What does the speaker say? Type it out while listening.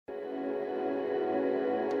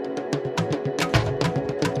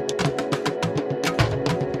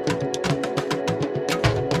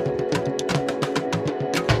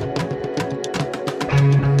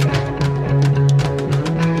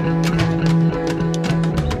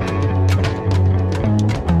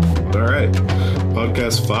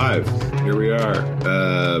podcast 5. Here we are.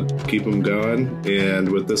 Keep them going.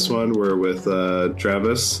 And with this one, we're with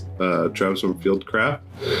Travis from Fieldcraft.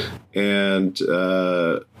 And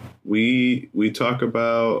we talk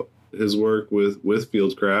about his work with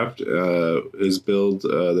Fieldcraft, his build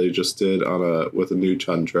they just did with a new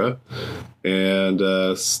Tundra, and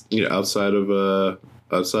outside of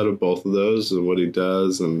both of those and what he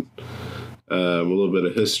does, and a little bit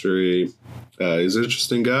of history. He's an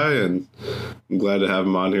interesting guy, and I'm glad to have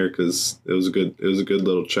him on here because it was a good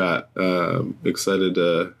little chat. Excited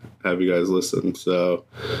to have you guys listen. So,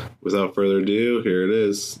 without further ado, here it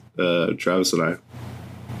is, Travis and I.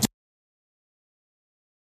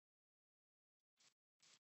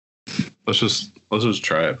 Let's just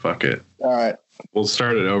try it. Fuck it. All right. We'll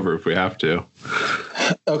start it over if we have to.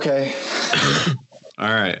 Okay.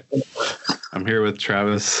 All right. I'm here with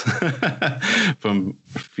Travis from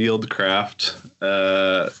Fieldcraft,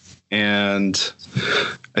 and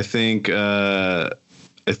I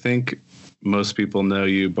think most people know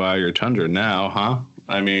you by your Tundra now, huh?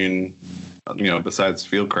 I mean, besides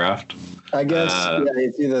Fieldcraft. I guess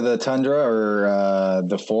it's either the Tundra or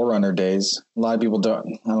the Forerunner days. A lot of people don't.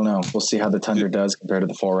 I don't know. We'll see how the Tundra does compared to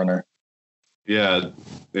the Forerunner. Yeah.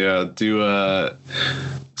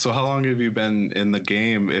 So how long have you been in the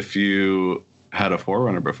game if you had a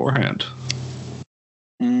Forerunner beforehand?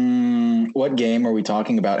 What game are we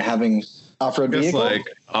talking about? Having off-road vehicle? Like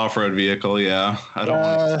off-road vehicle, yeah. I don't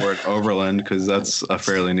want to support overland because that's a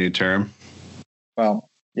fairly new term. Well,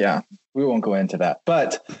 yeah, we won't go into that.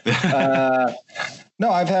 But no,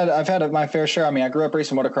 I've had my fair share. I mean, I grew up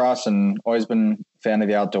racing motocross and always been a fan of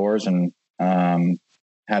the outdoors, and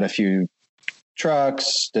had a few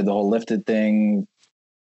trucks, did the whole lifted thing.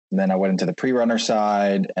 And then I went into the pre-runner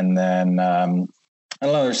side, and then I don't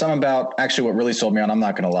know. There's something about actually what really sold me on. I'm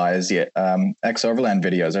not going to lie, is the X-Overland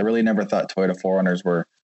videos. I really never thought Toyota Forerunners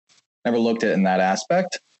never looked at it in that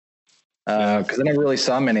aspect because I never really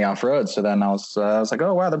saw many off road. So then I was like,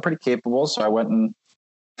 oh wow, they're pretty capable. So I went and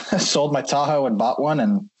sold my Tahoe and bought one,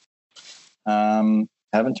 and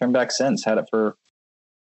haven't turned back since. Had it for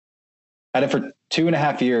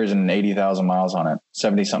 2.5 years and 80,000 miles on it,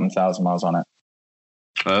 70-something thousand miles on it.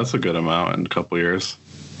 That's a good amount in a couple of years.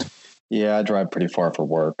 Yeah, I drive pretty far for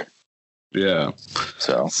work. Yeah.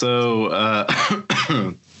 So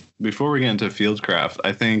before we get into Fieldcraft,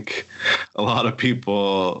 I think a lot of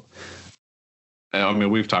people, I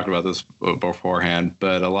mean, we've talked about this beforehand,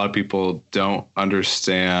 but a lot of people don't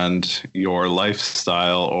understand your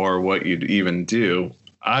lifestyle or what you'd even do.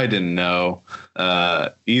 I didn't know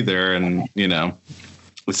either. And,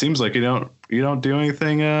 it seems like you don't do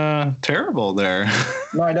anything terrible there.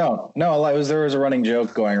 No, I don't. No, there was a running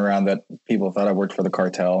joke going around that people thought I worked for the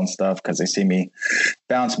cartel and stuff because they see me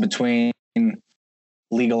bounce between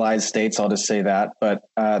legalized states. I'll just say that, but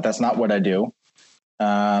that's not what I do.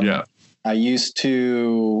 I used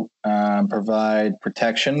to provide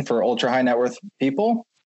protection for ultra high net worth people.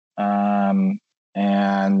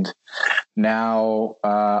 And now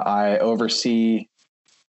I oversee,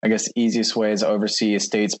 I guess easiest way is oversee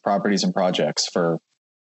estates, properties, and projects for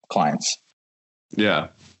clients. Yeah.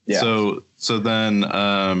 So then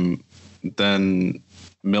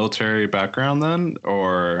military background then,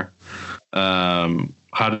 or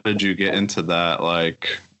how did you get into that?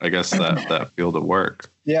 Like, I guess that field of work.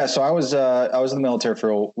 Yeah. So I was in the military for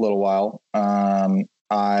a little while.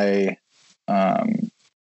 I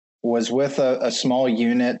was with a small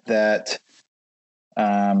unit that,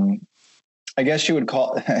 I guess you would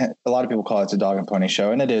call, a lot of people call it a dog and pony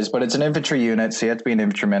show, and it is, but it's an infantry unit. So you have to be an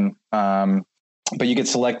infantryman. But you get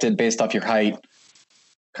selected based off your height,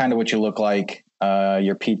 kind of what you look like,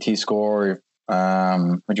 your PT score,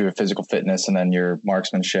 your physical fitness, and then your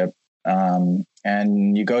marksmanship.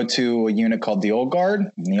 And you go to a unit called the Old Guard.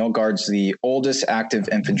 And the Old Guard's the oldest active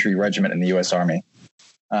infantry regiment in the U.S. Army.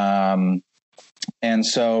 And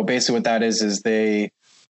so basically what that is they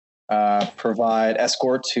provide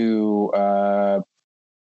escort to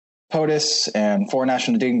POTUS and foreign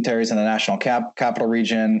national dignitaries in the national capital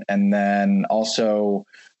region. And then also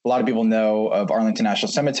a lot of people know of Arlington National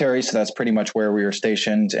Cemetery. So that's pretty much where we are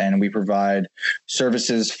stationed. And we provide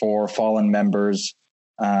services for fallen members,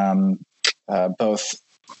 both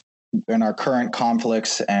in our current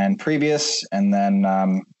conflicts and previous. And then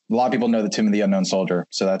a lot of people know the Tomb of the Unknown Soldier.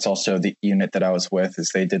 So that's also the unit that I was with,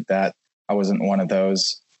 is they did that. I wasn't one of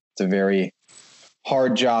those. It's a very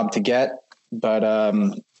hard job to get, but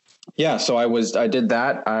so I did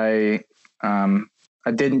that. I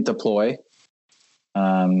didn't deploy.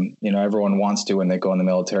 Everyone wants to when they go in the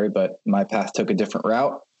military, but my path took a different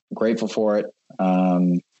route. I'm grateful for it.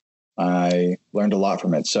 I learned a lot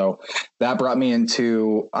from it. So that brought me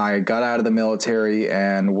I got out of the military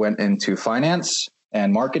and went into finance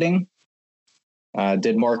and marketing.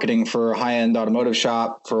 Did marketing for a high-end automotive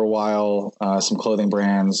shop for a while, some clothing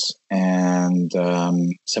brands, and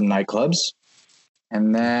some nightclubs.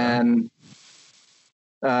 And then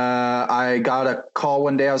I got a call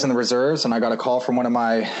one day. I was in the reserves, and I got a call from one of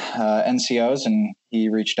my NCOs, and he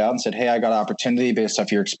reached out and said, "Hey, I got an opportunity based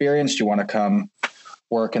off your experience. Do you want to come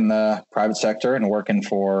work in the private sector and working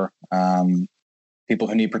for people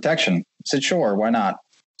who need protection?" I said, "Sure, why not?"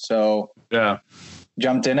 So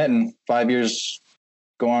jumped in it, and 5 years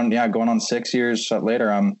going on 6 years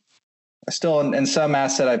later, I'm still in some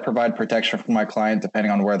asset. I provide protection for my client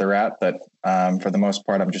depending on where they're at, but for the most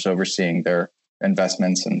part, I'm just overseeing their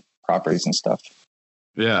investments and properties and stuff.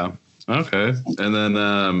 Yeah. Okay. And then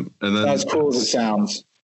as cool as it sounds.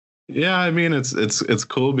 Yeah, I mean it's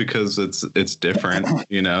cool because it's different.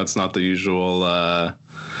 It's not the usual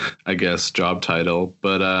I guess job title,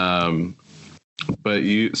 but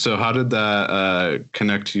so how did that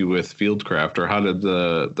connect you with Fieldcraft, or how did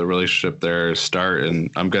the relationship there start? And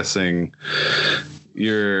I'm guessing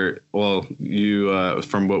you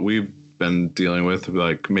from what we've been dealing with,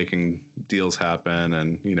 like making deals happen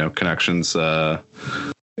and connections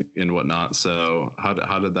and whatnot. So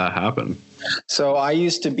how did that happen? So I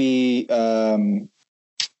used to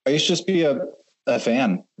just be a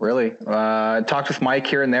fan, really. I talked with Mike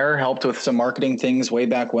here and there, helped with some marketing things way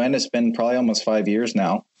back when. It's been probably almost 5 years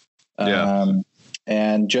now.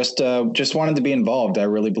 And just wanted to be involved. I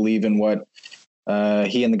really believe in what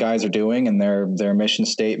he and the guys are doing, and their mission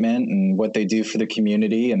statement and what they do for the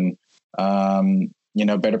community, and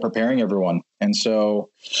better preparing everyone. And so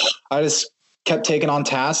I just kept taking on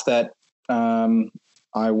tasks that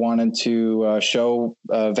I wanted to show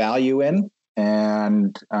value in,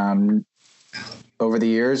 and over the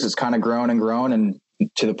years, it's kind of grown and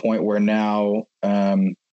to the point where now, I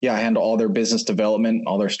handle all their business development,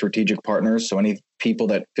 all their strategic partners. So any people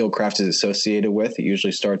that Fieldcraft is associated with, it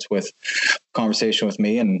usually starts with conversation with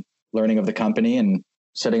me and learning of the company and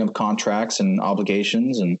setting up contracts and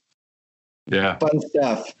obligations and fun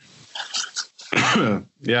stuff.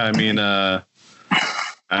 Yeah, I mean,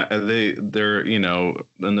 they're in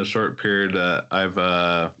the short period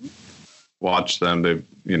I've watched them, they're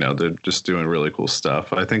just doing really cool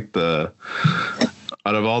stuff. I think out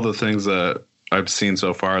of all the things that I've seen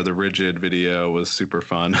so far, the rigid video was super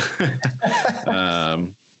fun.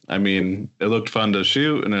 I mean, it looked fun to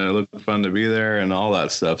shoot, and it looked fun to be there, and all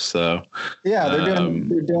that stuff. So yeah, they're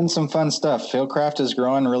doing some fun stuff. Fieldcraft is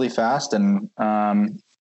growing really fast, and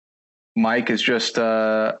Mike is just,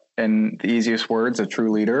 in the easiest words, a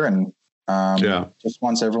true leader, and just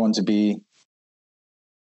wants everyone to be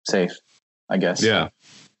safe, I guess. Yeah,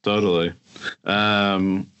 totally.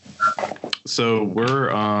 So we're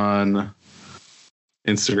on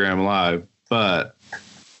Instagram Live, but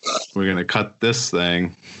we're going to cut this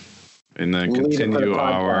thing and then continue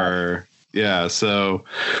our, so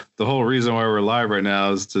the whole reason why we're live right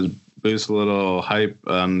now is to boost a little hype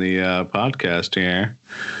on the podcast here.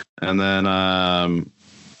 And then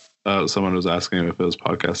someone was asking if it was a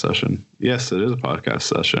podcast session. Yes, it is a podcast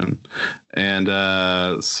session.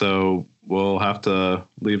 And so we'll have to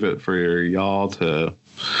leave it for y'all to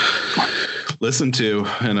listen to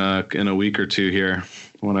in a week or two here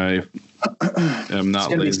when I am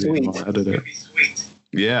not lazy and I'll edit it.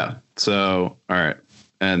 Yeah. So, all right.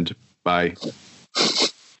 And bye.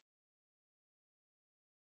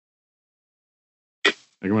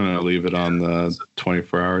 I'm going to leave it on the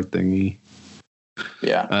 24-hour thingy.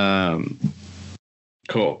 Yeah.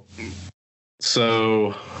 Cool.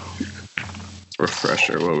 So,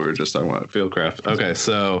 refresher, what we were just talking about, Fieldcraft. Okay,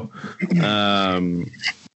 so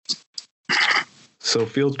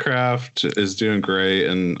Fieldcraft is doing great,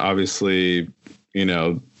 and obviously,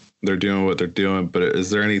 they're doing what they're doing. But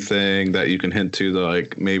is there anything that you can hint to that,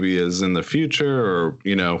 like, maybe is in the future, or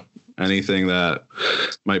anything that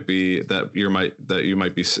might be that you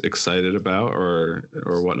might be excited about, or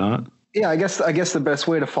whatnot? Yeah, I guess the best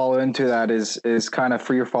way to follow into that is kind of,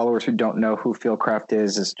 for your followers who don't know who Fieldcraft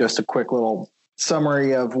is just a quick little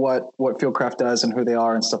summary of what Fieldcraft does and who they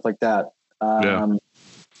are and stuff like that.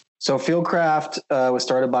 So Fieldcraft was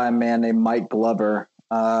started by a man named Mike Glover.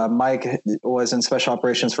 Mike was in special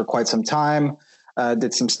operations for quite some time,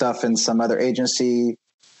 did some stuff in some other agency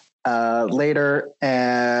later,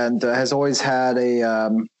 and has always had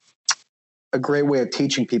a great way of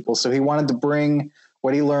teaching people. So he wanted to bring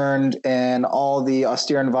what he learned in all the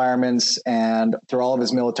austere environments and through all of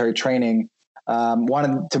his military training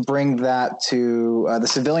wanted to bring that to the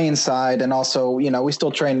civilian side. And also, we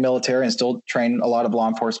still train military and still train a lot of law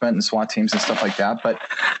enforcement and SWAT teams and stuff like that. But,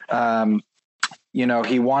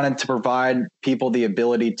 he wanted to provide people the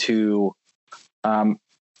ability to, I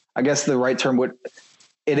guess the right term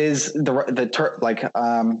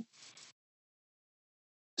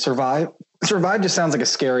survive. Survive just sounds like a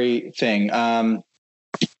scary thing.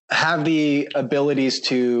 Have the abilities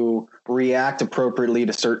to react appropriately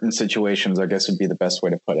to certain situations, I guess would be the best way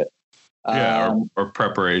to put it. Yeah, or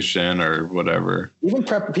preparation or whatever. Even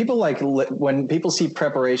people when people see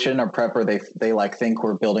preparation or prepper, they think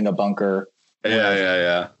we're building a bunker.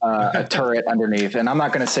 Yeah. A turret underneath. And I'm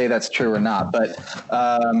not going to say that's true or not, but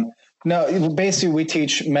no, basically we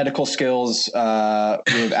teach medical skills. We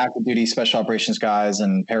have active duty special operations guys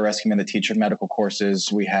and pararescue men that teach medical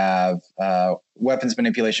courses. We have weapons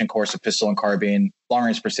manipulation course, a pistol and carbine, long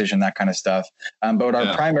range precision, that kind of stuff. But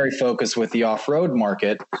our primary focus with the off-road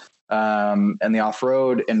market and the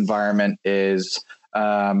off-road environment is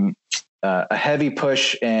a heavy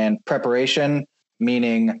push in preparation,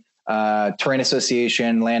 meaning terrain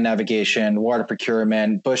association, land navigation, water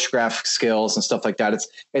procurement, bushcraft skills, and stuff like that.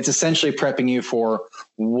 It's essentially prepping you for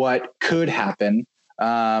what could happen.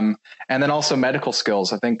 And then also medical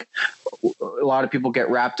skills. I think a lot of people get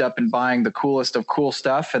wrapped up in buying the coolest of cool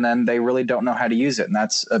stuff, and then they really don't know how to use it. And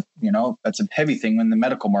that's a heavy thing in the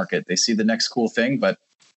medical market. They see the next cool thing, but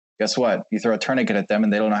guess what? You throw a tourniquet at them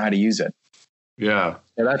and they don't know how to use it. Yeah.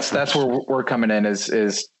 That's where we're coming in is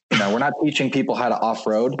we're not teaching people how to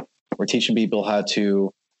off-road. We're teaching people how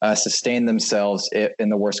to sustain themselves in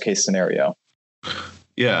the worst case scenario.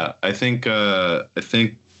 Yeah, I think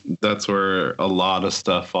that's where a lot of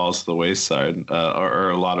stuff falls to the wayside, or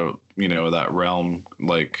a lot of that realm.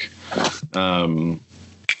 Like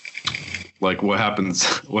what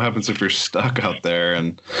happens if you're stuck out there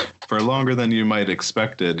and for longer than you might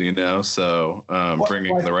expected, So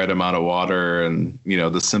bringing the right amount of water and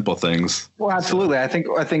the simple things. Well, absolutely. I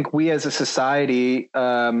think we as a society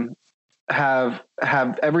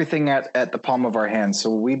have everything at the palm of our hands.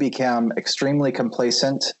 So we become extremely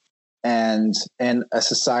complacent, and in a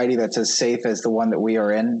society that's as safe as the one that we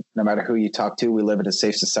are in, no matter who you talk to, we live in a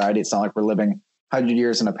safe society. It's not like we're living 100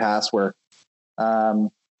 years in the past where,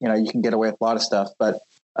 you can get away with a lot of stuff, but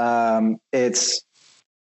it's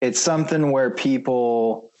something where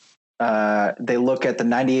people, they look at the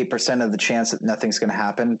 98% of the chance that nothing's going to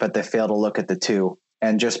happen, but they fail to look at the 2.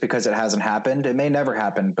 And just because it hasn't happened, it may never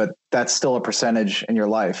happen, but that's still a percentage in your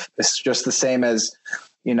life. It's just the same as,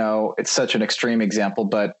 it's such an extreme example,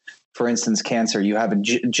 but for instance, cancer, you have a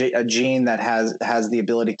gene that has the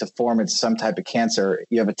ability to form into some type of cancer.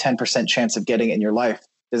 You have a 10% chance of getting it in your life.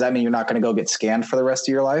 Does that mean you're not going to go get scanned for the rest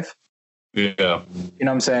of your life? Yeah. You know what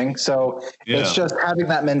I'm saying? So It's just having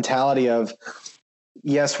that mentality of,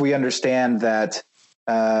 yes, we understand that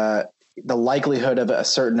the likelihood of a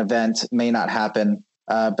certain event may not happen.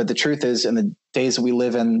 But the truth is, in the days we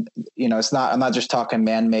live in, I'm not just talking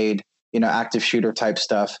man-made, active shooter type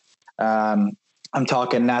stuff. I'm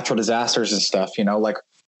talking natural disasters and stuff, like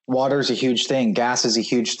water is a huge thing. Gas is a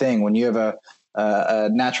huge thing. When you have a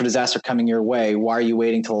natural disaster coming your way, why are you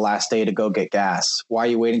waiting till the last day to go get gas? Why are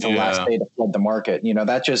you waiting till the last day to flood the market? You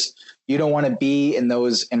don't want to be in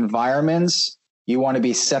those environments. You want to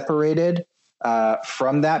be separated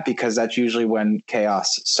from that, because that's usually when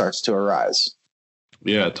chaos starts to arise.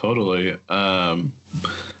 Yeah, totally.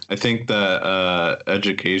 I think that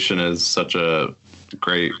education is such a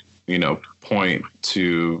great, point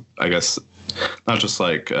to, I guess, not just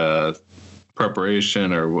like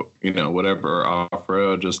preparation or, whatever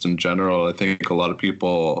off-road, just in general. I think a lot of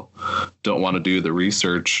people don't want to do the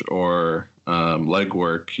research or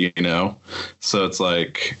legwork, so it's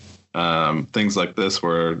like things like this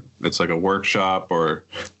where it's like a workshop or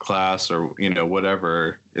class or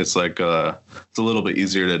whatever. It's like it's a little bit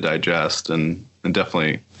easier to digest and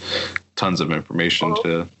definitely tons of information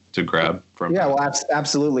to grab from. Yeah, well,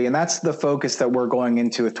 absolutely, and that's the focus that we're going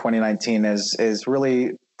into with 2019 is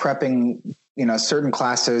really prepping certain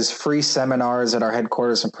classes, free seminars at our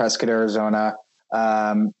headquarters in Prescott, Arizona.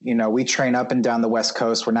 We train up and down the West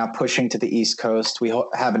Coast. We're now pushing to the East Coast. We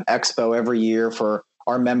have an expo every year for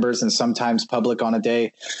our members and sometimes public on a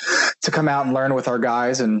day to come out and learn with our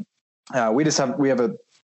guys. And we have an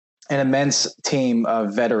immense team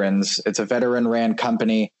of veterans. It's a veteran ran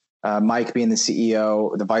company. Mike being the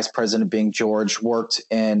CEO, the vice president being George, worked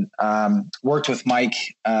with Mike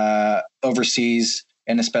overseas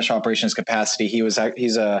in a special operations capacity. He's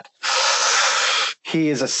he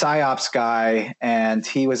is a PsyOps guy, and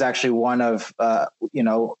he was actually one of, a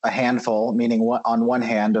handful, meaning on one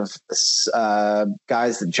hand, of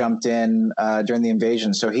guys that jumped in during the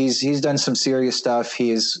invasion. So he's done some serious stuff.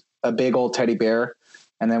 He's a big old teddy bear.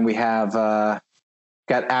 And then we have got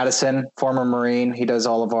Addison, former Marine. He does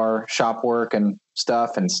all of our shop work and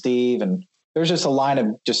stuff, and Steve. And there's just a line of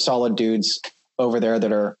just solid dudes over there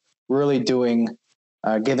that are really giving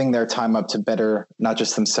their time up to better, not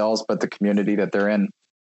just themselves, but the community that they're in.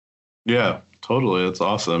 Yeah, totally. It's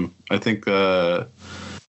awesome. I think the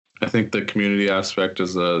community aspect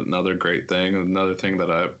is another great thing. Another thing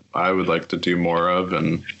that I would like to do more of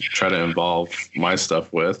and try to involve my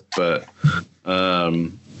stuff with. But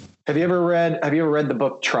have you ever read the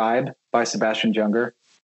book Tribe by Sebastian Junger?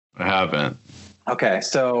 I haven't. Okay,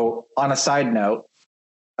 so on a side note,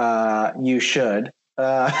 you should.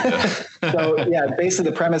 So yeah, basically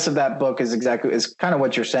the premise of that book is kind of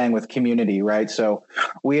what you're saying with community, right? So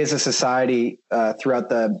we as a society, throughout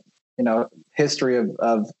the history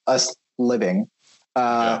of us living,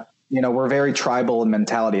 we're very tribal in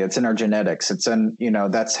mentality. It's in our genetics. It's in,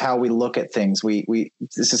 that's how we look at things.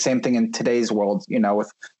 It's the same thing in today's world,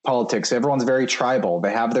 with politics. Everyone's very tribal.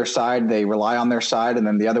 They have their side, they rely on their side. And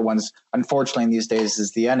then the other ones, unfortunately, in these days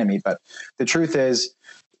is the enemy. But the truth is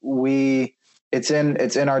it's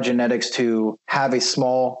in our genetics to have a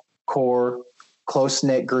small core, close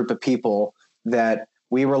knit group of people that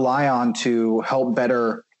we rely on to help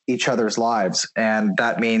better each other's lives. And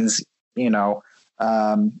that means,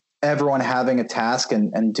 everyone having a task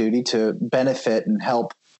and duty to benefit and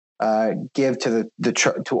help give to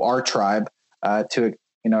to our tribe to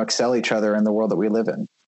excel each other in the world that we live in.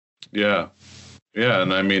 Yeah,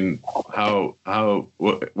 and I mean,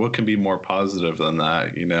 what can be more positive than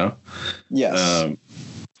that? Yes.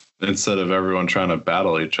 Instead of everyone trying to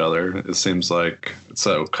battle each other, it seems like it's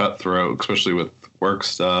so cutthroat, especially with work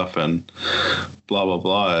stuff and blah blah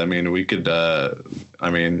blah. I mean, we could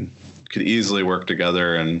easily work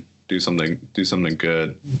together and do something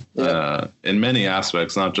good in many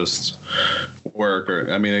aspects, not just work.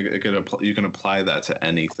 Or I mean, you can apply that to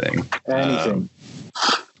anything.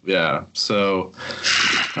 Yeah. So,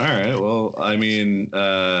 all right. Well, I mean,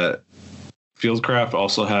 Fieldcraft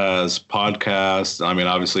also has podcasts. I mean,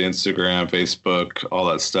 obviously Instagram, Facebook, all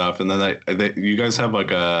that stuff. And then you guys have like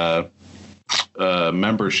a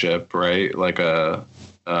membership, right? Like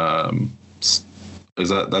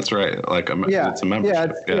that's right? Like it's a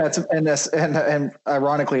membership. And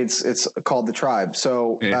ironically, it's called The Tribe.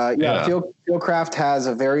 So Fieldcraft has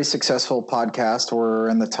a very successful podcast. We're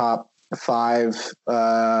in the top 5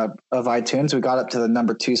 of iTunes. We got up to the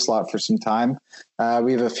number 2 slot for some time.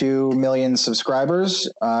 We have a few million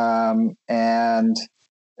subscribers, and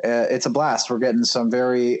it's a blast. We're getting some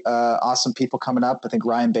very awesome people coming up. I think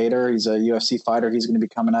Ryan Bader, he's a UFC fighter. He's going to be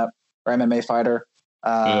coming up, or MMA fighter.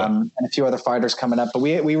 And a few other fighters coming up, but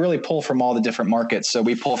we really pull from all the different markets. So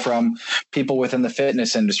we pull from people within the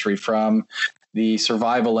fitness industry, from the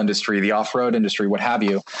survival industry, the off-road industry, what have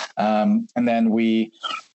you. And then we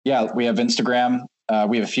have Instagram.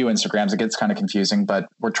 We have a few Instagrams. It gets kind of confusing, but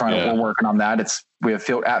we're working on that. We have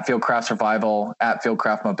at Fieldcraft Survival, at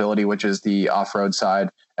Fieldcraft Mobility, which is the off-road side,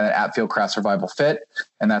 and at Fieldcraft Survival Fit.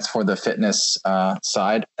 And that's for the fitness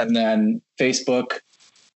side. And then Facebook,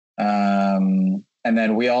 and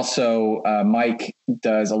then we also, Mike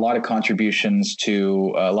does a lot of contributions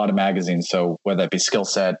to a lot of magazines. So whether that be Skill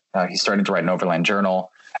Set, he's starting to write an Overland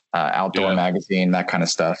Journal, Outdoor Magazine, that kind of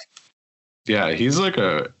stuff. Yeah, he's like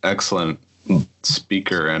a excellent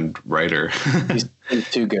speaker and writer. he's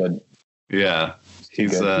too good. Yeah, he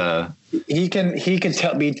can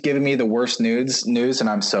be giving me the worst news, and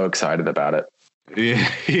I'm so excited about it. Yeah.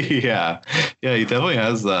 He definitely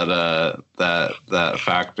has that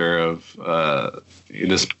factor of he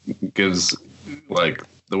just gives, like,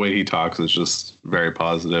 the way he talks is just very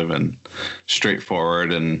positive and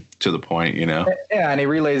straightforward and to the point, Yeah, and he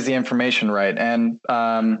relays the information right. And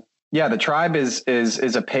the Tribe is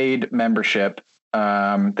a paid membership.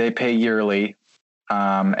 They pay yearly,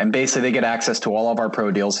 and basically they get access to all of our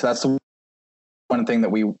pro deals. So that's the one thing that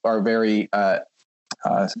we are very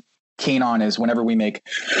keen on, is whenever we make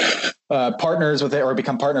partners with it or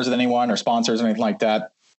become partners with anyone or sponsors or anything like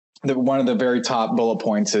that, one of the very top bullet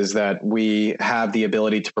points is that we have the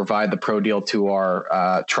ability to provide the pro deal to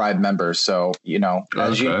our Tribe members. So,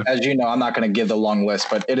 as you know, I'm not going to give the long list,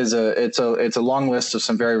 but it's a long list of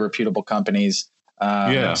some very reputable companies,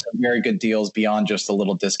 some very good deals beyond just a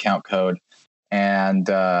little discount code. And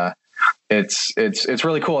it's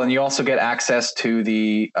really cool. And you also get access to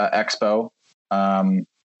the expo.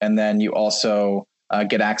 And then you also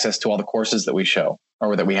get access to all the courses that we show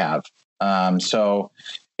or that we have. So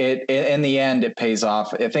it in the end, it pays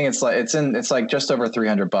off. I think it's like just over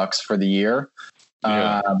 $300 for the year.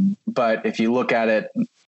 Yeah. But if you look at it,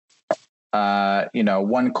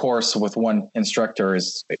 one course with one instructor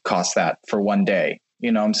it costs that for one day.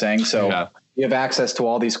 You know what I'm saying? So you have access to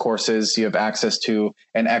all these courses. You have access to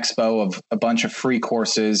an expo of a bunch of free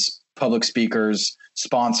courses, public speakers,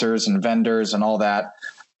 sponsors and vendors and all that.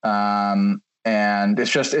 And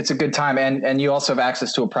it's a good time. And you also have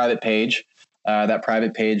access to a private page. That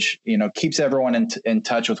private page, keeps everyone in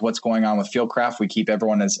touch with what's going on with Fieldcraft. We keep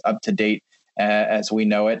everyone as up to date as we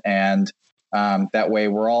know it. And that way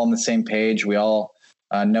we're all on the same page. We all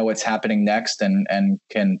know what's happening next and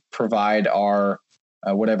can provide our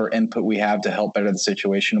whatever input we have to help better the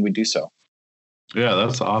situation. We do so. Yeah,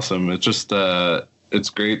 that's awesome. It's just it's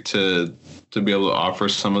great to be able to offer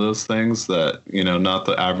some of those things that, not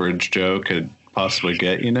the average Joe could possibly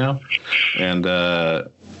get,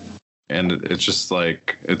 and it's just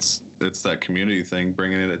like, it's that community thing,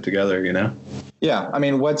 bringing it together, Yeah. I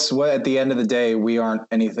mean, what at the end of the day, we aren't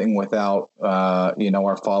anything without,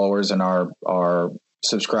 our followers and our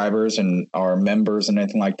subscribers and our members and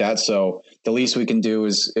anything like that. So the least we can do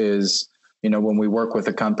is, when we work with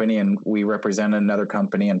a company and we represent another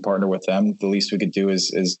company and partner with them, the least we could do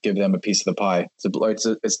is give them a piece of the pie.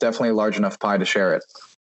 It's definitely a large enough pie to share it.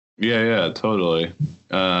 Yeah, totally.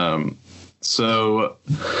 So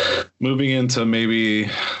moving into maybe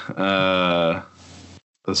the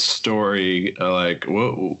story, like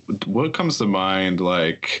what comes to mind,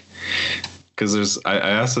 like, because I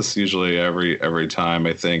ask this usually every time,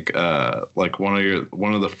 I think, like one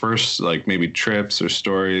of the first, like, maybe trips or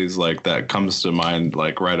stories like that comes to mind,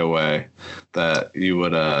 like, right away, that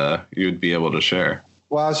you'd be able to share.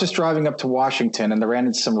 Well, I was just driving up to Washington and I ran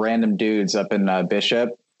into some random dudes up in Bishop.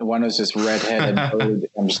 One was just redheaded.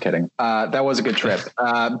 I'm just kidding. That was a good trip.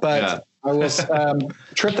 But yeah. I was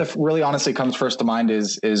trip that really honestly comes first to mind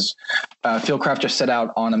is Fieldcraft just set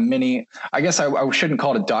out on a mini, I guess I shouldn't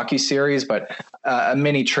call it a docu-series, but a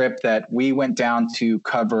mini trip that we went down to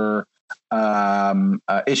cover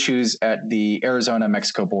issues at the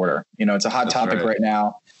Arizona-Mexico border. It's a hot topic right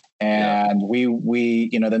now. And we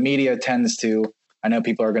the media tends to, I know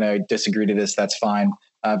people are going to disagree to this, that's fine.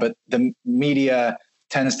 But the media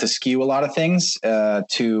tends to skew a lot of things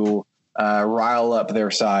to rile up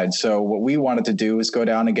their side. So what we wanted to do is go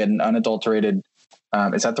down and get an unadulterated,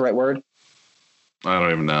 is that the right word? I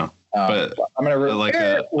don't even know. But I'm going to like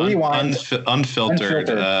rewind. Unfiltered.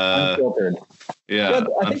 Unfiltered. Yeah.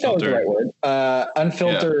 I think that was the right word.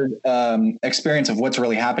 Unfiltered experience of what's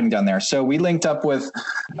really happening down there. So we linked up with,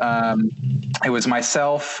 it was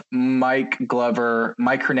myself, Mike Glover,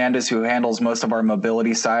 Mike Hernandez, who handles most of our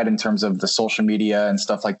mobility side in terms of the social media and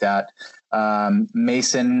stuff like that.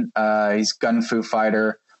 Mason, he's Gun Fu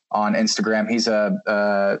Fighter on Instagram. He's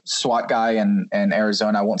a SWAT guy in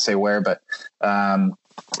Arizona. I won't say where, but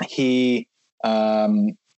he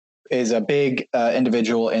is a big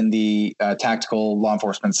individual in the tactical law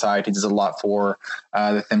enforcement side. He does a lot for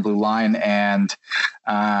the Thin Blue Line. And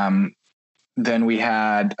then we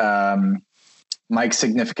had Mike's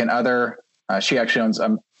significant other. She actually owns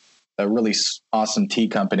a really awesome tea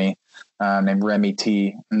company named Remy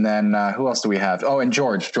Tea. And then who else do we have? Oh, and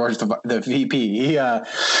George, the VP.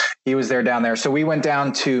 He was there down there. So we went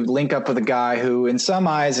down to link up with a guy who in some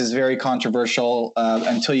eyes is very controversial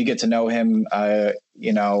until you get to know him.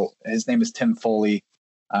 His name is Tim Foley.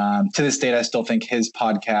 To this date, I still think his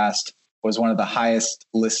podcast was one of the highest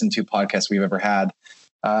listened to podcasts we've ever had.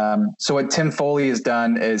 So what Tim Foley has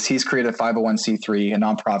done is he's created a 501c3, a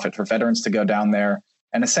nonprofit for veterans to go down there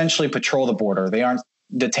and essentially patrol the border. They aren't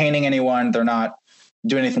detaining anyone. They're not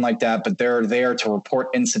doing anything like that, but they're there to report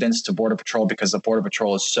incidents to Border Patrol because the Border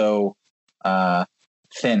Patrol is so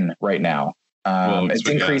thin right now. It's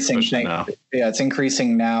increasing. It's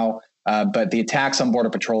increasing now, but the attacks on Border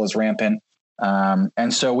Patrol is rampant.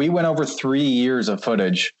 And so we went over 3 years of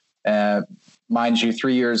footage, mind you,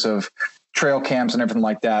 3 years of trail cams and everything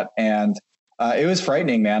like that. And it was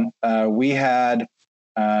frightening, man. We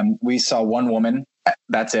saw one woman.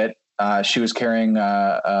 That's it. She was carrying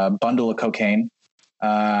a bundle of cocaine.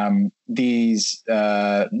 These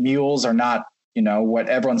mules are not, what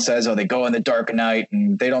everyone says, they go in the dark night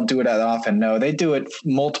and they don't do it that often. No, they do it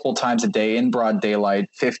multiple times a day in broad daylight,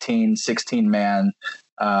 15, 16 man,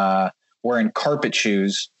 wearing carpet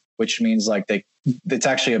shoes, which means it's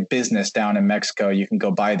actually a business down in Mexico. You can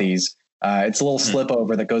go buy these. It's a little slip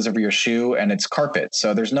over that goes over your shoe and it's carpet.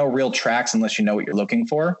 So there's no real tracks unless you know what you're looking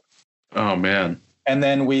for. Oh man. And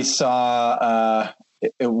then we saw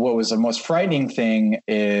what was the most frightening thing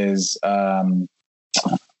is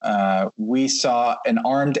we saw an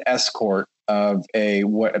armed escort of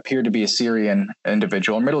what appeared to be a Syrian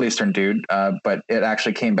individual, a Middle Eastern dude, but it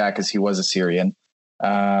actually came back as he was a Syrian.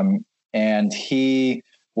 And he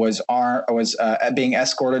was being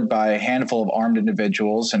escorted by a handful of armed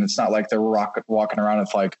individuals. And it's not like they're walking around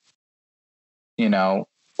with like,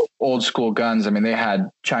 old school guns. I mean, they had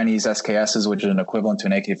Chinese SKSs, which is an equivalent to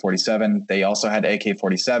an AK-47. They also had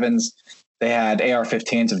AK-47s. They had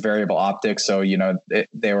AR-15s with variable optics. So,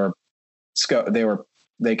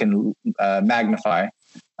 they can magnify,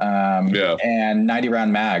 and 90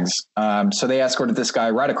 round mags. So they escorted this guy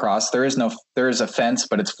right across. There is a fence,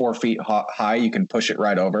 but it's 4 feet high. You can push it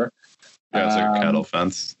right over. Yeah, it's like a cattle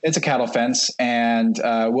fence. It's a cattle fence. And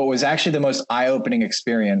what was actually the most eye-opening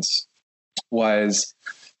experience was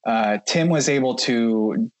Tim was able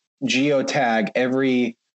to geotag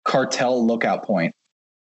every cartel lookout point,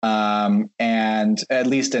 and at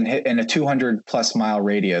least in a 200 plus mile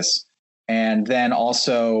radius. And then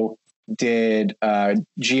also did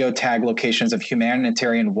geotag locations of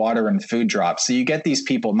humanitarian water and food drops. So you get these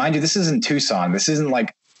people, mind you, this is in Tucson. This isn't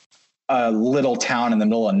like a little town in the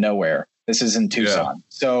middle of nowhere. This is in Tucson. Yeah.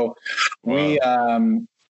 So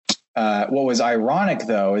what was ironic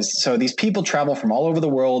though, is so these people travel from all over the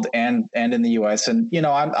world and in the US, and,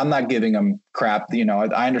 I'm not giving them crap.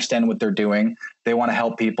 I understand what they're doing. They want to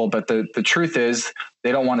help people, but the truth is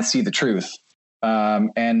they don't want to see the truth.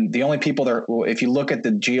 And the only people there, if you look at the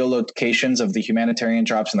geolocations of the humanitarian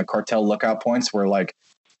drops and the cartel lookout points, where like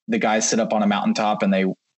the guys sit up on a mountaintop and they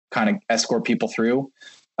kind of escort people through,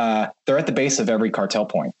 they're at the base of every cartel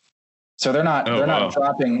point. So they're not not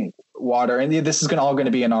dropping water. And this is all going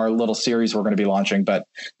to be in our little series we're going to be launching, but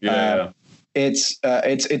it's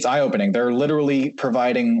eye opening. They're literally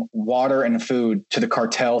providing water and food to the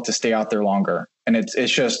cartel to stay out there longer. And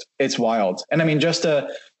it's wild. And I mean, just a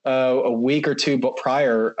week or two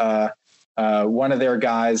prior, one of their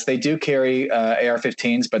guys, they do carry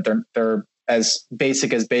AR-15s, but they're as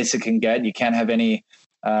basic can get. You can't have any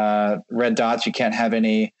red dots. You can't have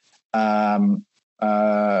any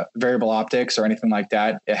variable optics or anything like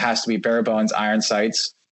that. It has to be bare bones iron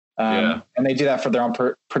sights. And they do that for their own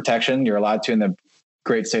protection. You're allowed to in the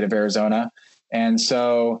great state of Arizona. And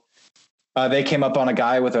so they came up on a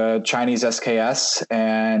guy with a Chinese SKS,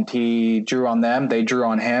 and he drew on them. They drew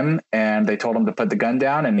on him, and they told him to put the gun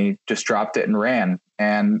down, and he just dropped it and ran.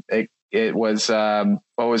 And it was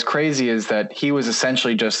what was crazy is that he was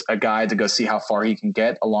essentially just a guy to go see how far he can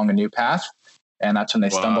get along a new path, and that's when they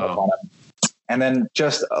stumbled upon him. And then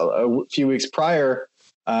just a few weeks prior,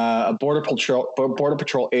 a border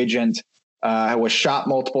patrol agent was shot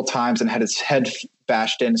multiple times and had his head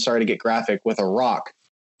bashed in. Sorry to get graphic, with a rock.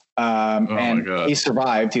 And he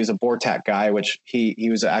survived. He was a BORTAC guy, which he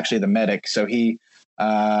was actually the medic. So he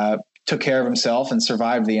took care of himself and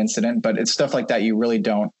survived the incident. But it's stuff like that you really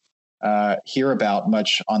don't hear about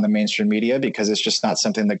much on the mainstream media, because it's just not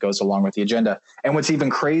something that goes along with the agenda. And what's even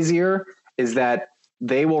crazier is that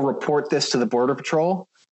they will report this to the Border Patrol,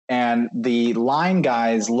 and the line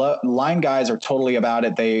guys are totally about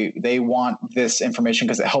it. They want this information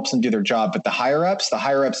because it helps them do their job. But the higher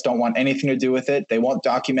ups don't want anything to do with it. They won't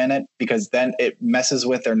document it because then it messes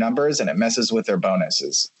with their numbers and it messes with their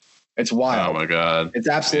bonuses. It's wild. Oh my God. It's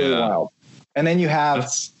absolutely wild. And then you have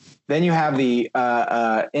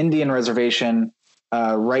the Indian reservation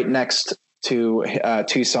right next to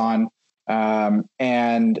Tucson.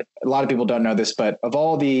 And a lot of people don't know this, but of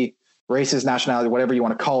all the races, nationality, whatever you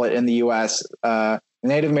want to call it in the U.S.,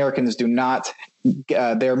 Native Americans do not,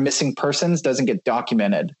 their missing persons doesn't get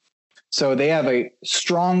documented. So they have a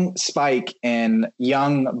strong spike in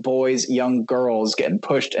young boys, young girls getting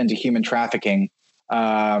pushed into human trafficking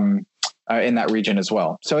in that region as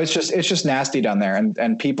well. So it's just nasty down there.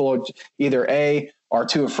 And people either are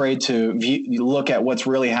too afraid to look at what's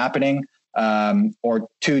really happening, or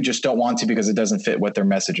two, just don't want to because it doesn't fit what their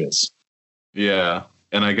message is. Yeah.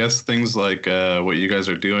 And I guess things like what you guys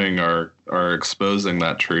are doing are exposing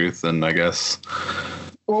that truth. And I guess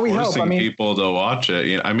forcing people to watch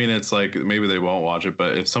it. I mean, it's like maybe they won't watch it,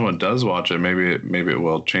 but if someone does watch it, maybe it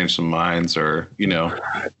will change some minds, or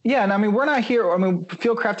Yeah, and I mean, we're not here. I mean,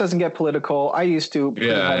 Fieldcraft doesn't get political. I used to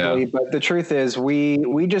pretty heavily, but the truth is,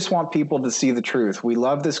 we just want people to see the truth. We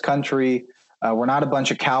love this country. We're not a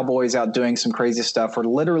bunch of cowboys out doing some crazy stuff. We're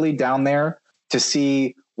literally down there to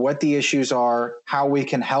see what the issues are, how we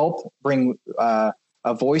can help bring a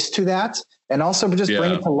voice to that, and also just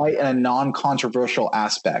bring it to light in a non-controversial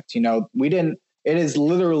aspect. It is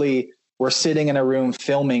literally, we're sitting in a room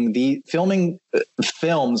filming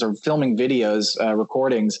films or filming videos,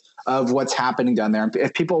 recordings of what's happening down there.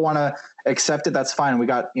 If people want to accept it, that's fine. We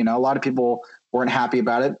got, a lot of people weren't happy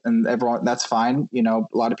about it, and everyone, that's fine. You know,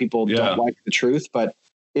 a lot of people don't like the truth, but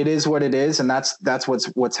it is what it is. And that's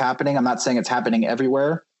what's happening. I'm not saying it's happening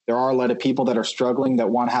everywhere. There are a lot of people that are struggling that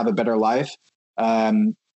want to have a better life.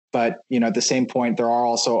 But you know, at the same point, there are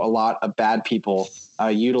also a lot of bad people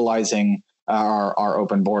utilizing our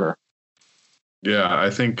open border. Yeah, I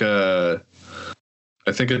think it's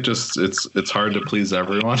hard to please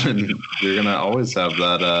everyone, and you're gonna always have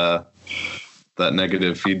that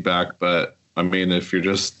negative feedback. But I mean, if you're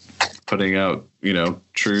just putting out, you know,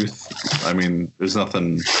 truth, I mean, there's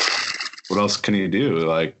nothing. What else can you do?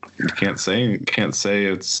 Like, you can't say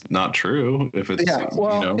it's not true if it's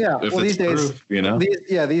these days, proof, you know.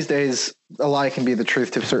 These days a lie can be the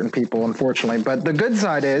truth to certain people, unfortunately. But the good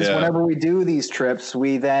side is, whenever we do these trips,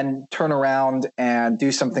 we then turn around and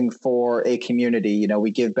do something for a community. You know,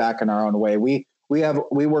 we give back in our own way. We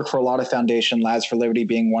work for a lot of foundation, Lads for Liberty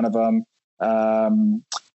being one of them,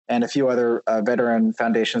 and a few other veteran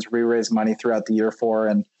foundations we raise money throughout the year for.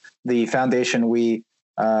 And the foundation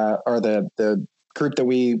or the group that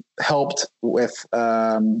we helped with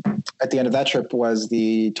at the end of that trip was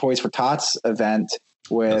the Toys for Tots event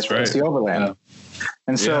with the Overland. Yeah.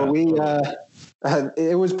 And so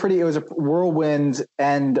it was a whirlwind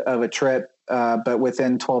end of a trip, but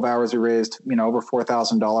within 12 hours we raised, you know, over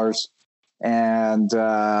 $4,000 and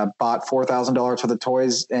bought $4,000 worth of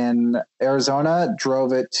toys in Arizona,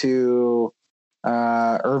 drove it to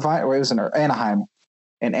Irvine, or it was in Anaheim.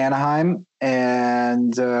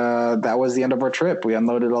 And that was the end of our trip. We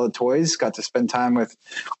unloaded all the toys, got to spend time with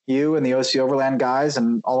you and the OC Overland guys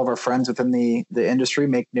and all of our friends within the industry,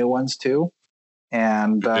 make new ones too.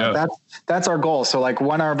 And that's our goal. So like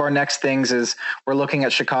one of our next things is we're looking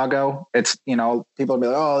at Chicago. It's, you know, people will be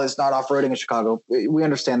like, oh, it's not off-roading in Chicago. We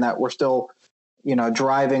understand that. We're still, you know,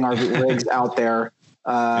 driving our rigs out there.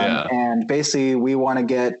 And basically we want to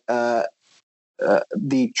get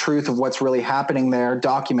the truth of what's really happening there,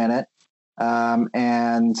 document it,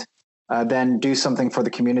 and then do something for the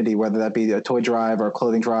community, whether that be a toy drive or a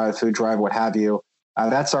clothing drive, food drive, what have you.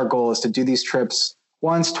 That's our goal, is to do these trips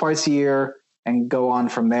once, twice a year and go on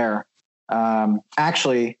from there.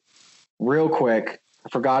 Actually, real quick, I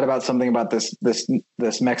forgot about something about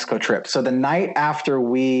this Mexico trip. So the night after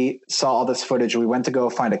we saw all this footage, we went to go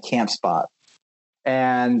find a camp spot,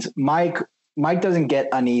 and Mike doesn't get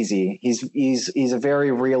uneasy. He's a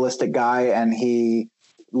very realistic guy, and he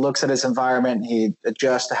looks at his environment. He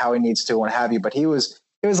adjusts to how he needs to, what have you. But it was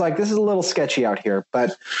like, this is a little sketchy out here.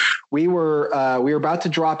 But we were about to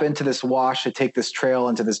drop into this wash to take this trail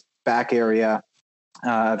into this back area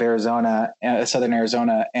of Arizona, southern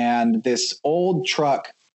Arizona, and this old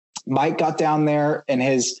truck. Mike got down there in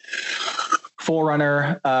his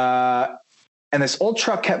 4Runner. And this old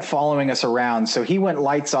truck kept following us around. So he went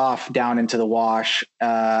lights off down into the wash.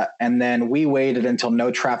 And then we waited until no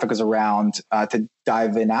traffic was around to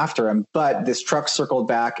dive in after him. But this truck circled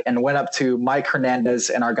back and went up to Mike Hernandez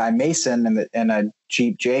and our guy Mason in a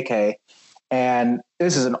Jeep JK. And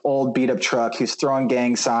this is an old beat up truck. He's throwing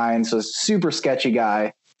gang signs. Was a super sketchy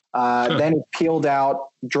guy. Then he peeled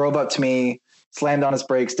out, drove up to me, slammed on his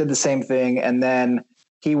brakes, did the same thing. And then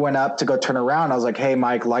he went up to go turn around. I was like, hey,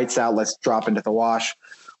 Mike, lights out. Let's drop into the wash.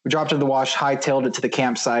 We dropped into the wash, hightailed it to the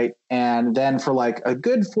campsite. And then for like a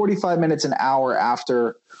good 45 minutes, an hour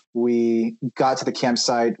after we got to the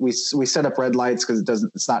campsite, we set up red lights because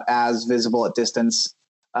it's not as visible at distance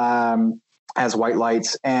as white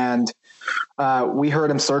lights. And we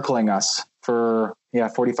heard him circling us for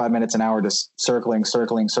 45 minutes, an hour, just circling.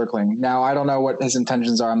 Now, I don't know what his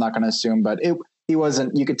intentions are. I'm not going to assume, but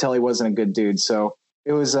you could tell he wasn't a good dude. So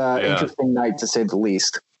it was an interesting night, to say the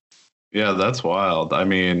least. Yeah, that's wild. I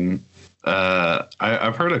mean,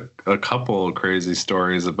 I've heard a couple crazy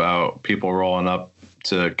stories about people rolling up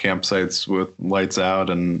to campsites with lights out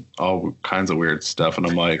and all kinds of weird stuff. And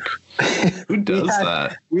I'm like, who does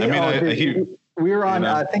that? We were on,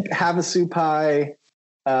 I think, Havasupai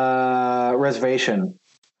reservation.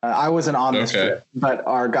 I wasn't on this trip, but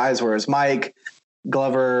our guys were. It was Mike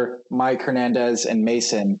Glover, Mike Hernandez, and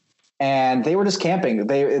Mason. And they were just camping.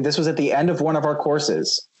 This was at the end of one of our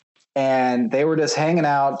courses, and they were just hanging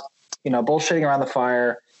out, bullshitting around the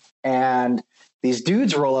fire. And these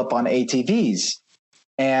dudes roll up on ATVs,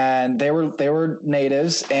 and they were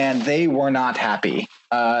natives, and they were not happy.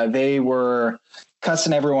 They were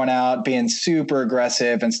cussing everyone out, being super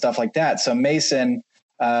aggressive and stuff like that. So Mason,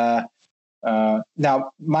 now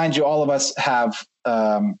mind you, all of us have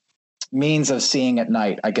means of seeing at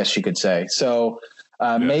night, I guess you could say. So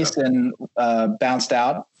Mason bounced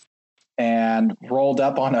out and rolled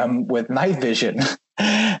up on him with night vision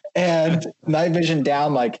and night vision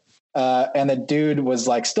down like And the dude was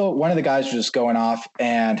like, still one of the guys was just going off,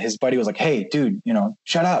 and his buddy was like, "Hey dude,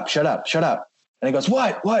 shut up. And he goes,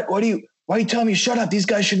 why are you telling me to shut up? These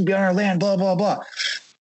guys shouldn't be on our land, blah, blah, blah.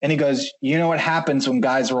 And he goes, you know what happens when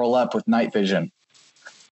guys roll up with night vision?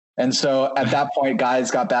 And so at that point, guys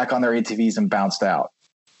got back on their ATVs and bounced out.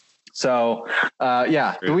 So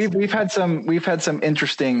we've had some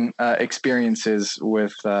interesting experiences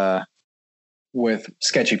with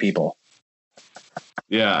sketchy people.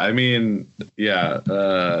 Yeah, I mean,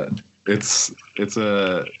 it's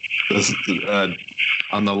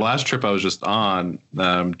on the last trip I was just on,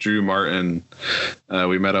 Drew Martin,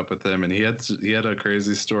 we met up with him, and he had a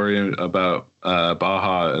crazy story about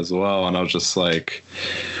Baja as well, and I was just like,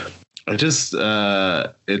 it's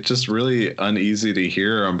just really uneasy to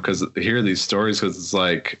hear these stories, because it's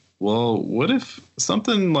like, well, what if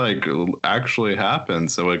something like actually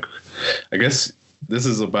happens? So like, I guess this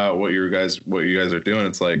is about what you guys are doing.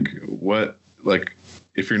 It's like,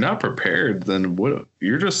 if you're not prepared, then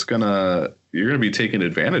you're gonna be taken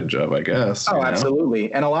advantage of, I guess. Oh,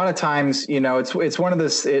 absolutely. And a lot of times, it's one of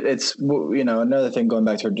this, it's another thing, going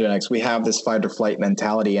back to eugenics, we have this fight or flight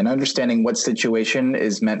mentality, and understanding what situation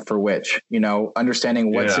is meant for which,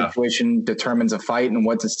 understanding what situation determines a fight and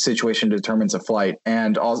what situation determines a flight.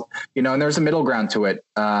 And all, and there's a middle ground to it.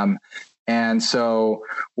 And so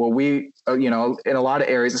in a lot of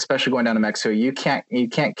areas, especially going down to Mexico, you can't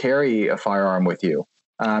carry a firearm with you.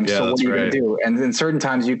 So what are you going to do? And in certain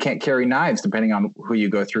times you can't carry knives, depending on who you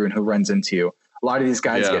go through and who runs into you. A lot of these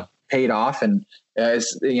guys get paid off, and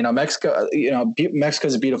Mexico,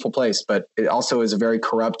 Mexico's a beautiful place, but it also is a very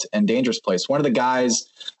corrupt and dangerous place. One of the guys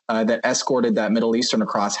that escorted that Middle Eastern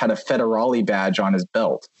across had a federale badge on his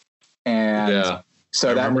belt. And so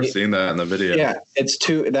I remember seeing that in the video. Yeah,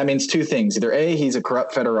 that means two things. Either A, he's a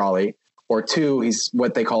corrupt federale, or two, he's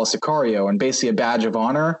what they call a sicario, and basically a badge of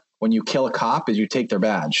honor. When you kill a cop, is you take their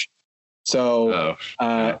badge. So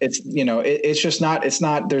it's just not,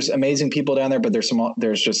 there's amazing people down there, but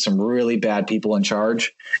there's just some really bad people in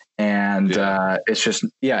charge. And it's just,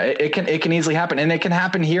 it can easily happen. And it can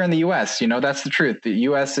happen here in the US, that's the truth. The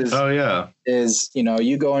US is,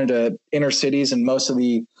 you go into inner cities and most of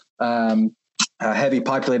the heavy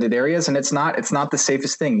populated areas, and it's not the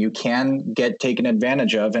safest thing. You can get taken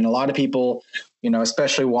advantage of. And a lot of people,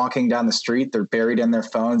 especially walking down the street, they're buried in their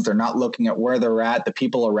phones. They're not looking at where they're at, the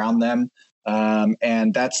people around them.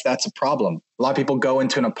 And that's a problem. A lot of people go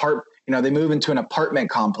into they move into an apartment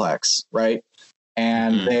complex, right?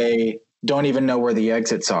 And they don't even know where the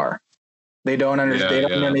exits are. They don't understand.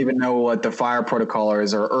 They don't even know what the fire protocol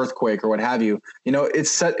is, or earthquake, or what have you.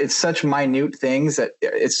 It's such minute things that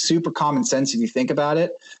it's super common sense if you think about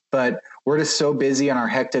it. But we're just so busy in our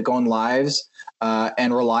hectic own lives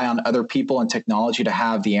and rely on other people and technology to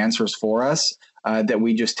have the answers for us that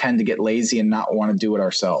we just tend to get lazy and not want to do it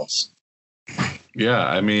ourselves. Yeah,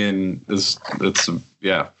 I mean, it's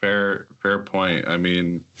fair point. I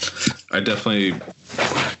mean, I definitely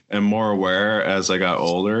am more aware as I got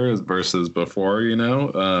older versus before,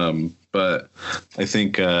 but I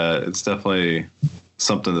think it's definitely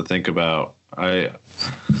something to think about. When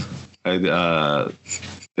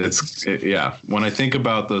I think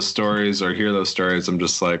about those stories or hear those stories, I'm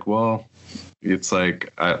just like, well, it's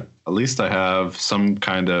like at least I have some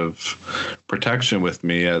kind of protection with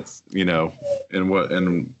me, in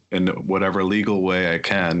whatever legal way I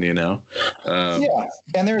can, and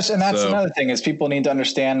that's another thing is people need to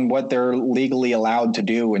understand what they're legally allowed to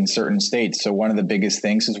do in certain states. So one of the biggest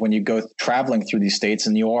things is when you go traveling through these states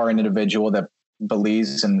and you are an individual that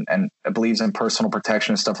believes in personal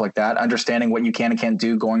protection and stuff like that, understanding what you can and can't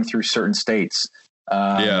do going through certain states.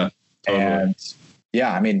 Totally. And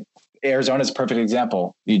I mean, Arizona is a perfect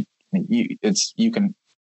example. You can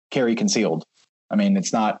carry concealed. I mean, you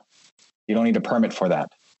don't need a permit for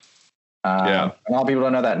that. A lot of people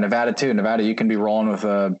don't know that. Nevada too. Nevada, you can be rolling with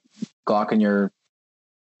a Glock in your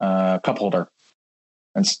cup holder.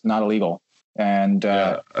 It's not illegal. And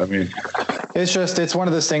I mean, it's one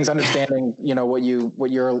of those things. Understanding, what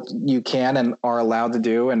you can and are allowed to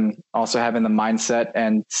do, and also having the mindset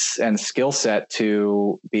and skill set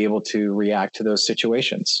to be able to react to those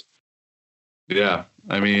situations. Yeah,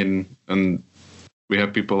 I mean, and we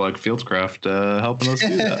have people like Fieldcraft helping us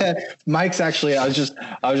do that. Mike's actually, I was just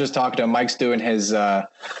talking to him. Mike's doing his I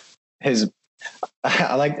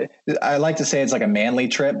like to say it's like a manly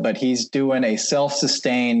trip, but he's doing a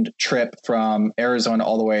self-sustained trip from Arizona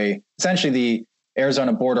all the way, essentially the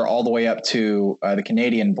Arizona border all the way up to the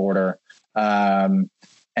Canadian border. And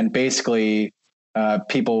basically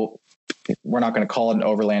people, we're not going to call it an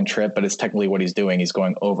overland trip, but it's technically what he's doing. He's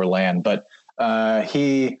going overland, but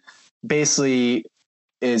he basically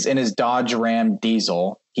is in his Dodge Ram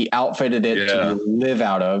diesel. He outfitted it to live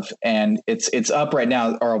out of, and it's up right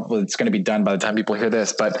now, or it's going to be done by the time people hear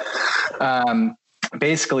this. But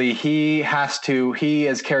basically, he has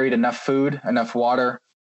carried enough food, enough water,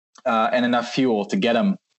 and enough fuel to get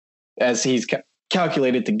him, as he's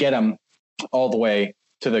calculated, to get him all the way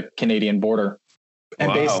to the Canadian border.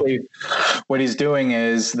 And basically what he's doing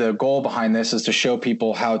is, the goal behind this is to show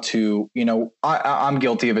people how to, I'm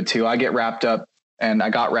guilty of it too. I got wrapped up,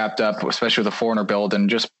 especially with a 400 build, and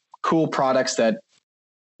just cool products did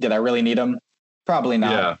I really need them? Probably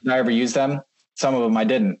not. Yeah. Did I ever use them? Some of them I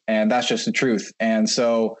didn't. And that's just the truth. And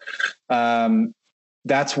so,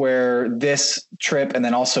 that's where this trip, and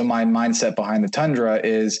then also my mindset behind the Tundra,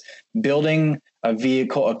 is building a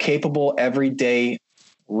vehicle, a capable everyday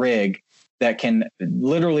rig that can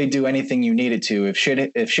literally do anything you need it to. If shit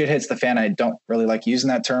hits the fan, I don't really like using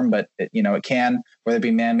that term, but it can, whether it be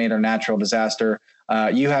man-made or natural disaster.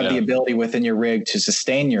 You have the ability within your rig to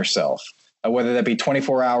sustain yourself, whether that be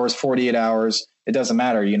 24 hours, 48 hours, it doesn't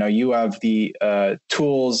matter. You have the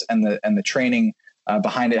tools and the training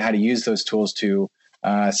behind it, how to use those tools to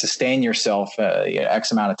sustain yourself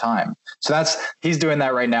X amount of time. So he's doing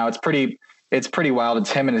that right now. It's pretty wild.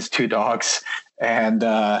 It's him and his 2 dogs. And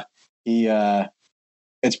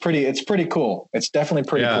it's pretty cool. It's definitely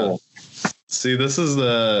pretty cool. See, this is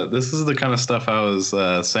the kind of stuff I was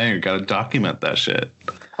saying. You got to document that shit.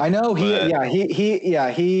 I know. He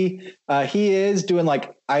is doing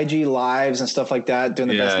like IG lives and stuff like that, doing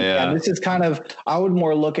the best he can. This is kind of, I would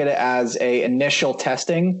more look at it as a initial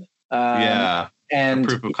testing. And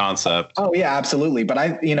proof of concept. Oh yeah, absolutely.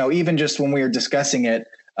 But even just when we were discussing it,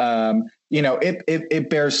 it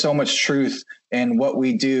bears so much truth in what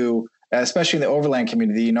we do, especially in the overland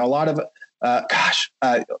community. A lot of,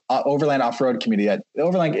 overland off-road community.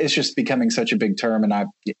 Overland is just becoming such a big term. And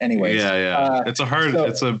it's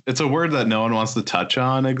a word that no one wants to touch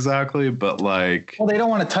on exactly, but they don't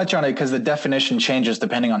want to touch on it because the definition changes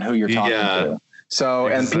depending on who you're talking to. So,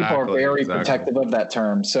 and people are very protective of that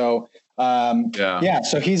term. So,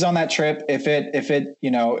 so he's on that trip. If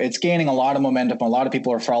it's gaining a lot of momentum, a lot of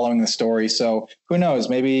people are following the story. So who knows,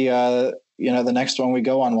 maybe, the next one we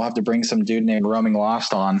go on, we'll have to bring some dude named Roaming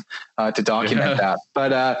Lost on to document that.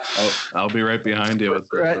 But I'll be right behind you with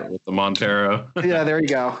the Montero. Yeah, there you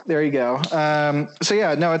go.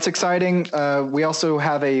 It's exciting. We also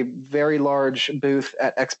have a very large booth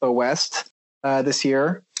at Expo West this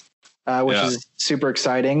year, which is super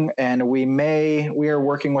exciting. And we are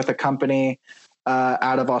working with a company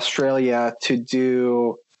out of Australia to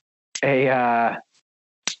do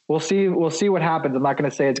we'll see what happens. I'm not going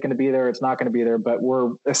to say it's going to be there. It's not going to be there, but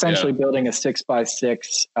we're essentially building a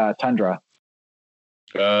 6x6 Tundra.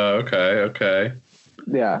 Okay.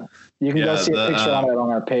 Yeah. You can go see a picture on it on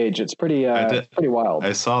our page. It's pretty wild.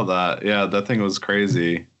 I saw that. Yeah. That thing was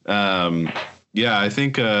crazy. I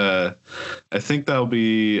think that'll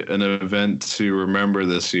be an event to remember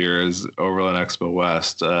this year is Overland Expo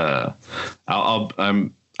West.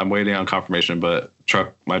 I'm waiting on confirmation, but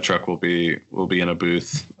my truck will be in a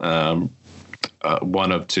booth.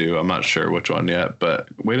 One of 2. I'm not sure which one yet, but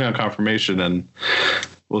waiting on confirmation, and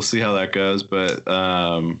we'll see how that goes. But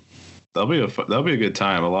that'll be a good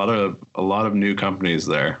time. A lot of new companies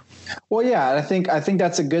there. Well, yeah, I think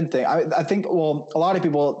that's a good thing. I think a lot of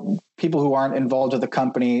people who aren't involved with the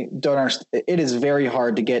company don't understand. It is very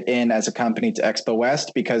hard to get in as a company to Expo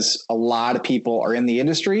West because a lot of people are in the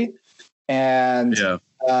industry, and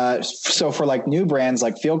so for like new brands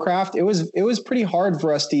like Fieldcraft, it was pretty hard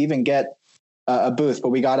for us to even get a booth, but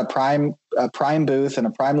we got a prime booth and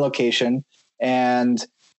a prime location, and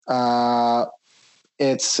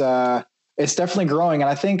it's definitely growing. And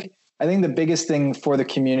I think the biggest thing for the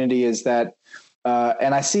community is that,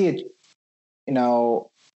 and I see it,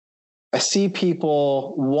 I see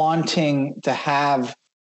people wanting to have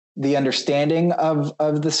the understanding of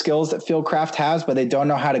the skills that Fieldcraft has, but they don't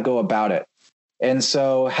know how to go about it. And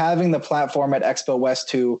so having the platform at Expo West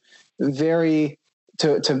to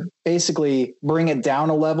basically bring it down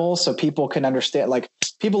a level so people can understand, like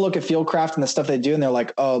people look at Fieldcraft and the stuff they do and they're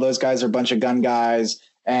like, oh, those guys are a bunch of gun guys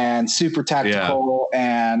and super tactical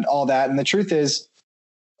and all that. And the truth is,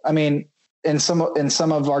 I mean, in some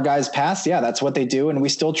of our guys past, that's what they do. And we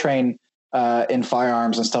still train in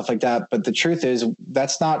firearms and stuff like that. But the truth is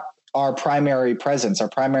that's not our primary presence. Our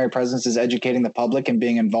primary presence is educating the public and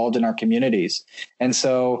being involved in our communities. And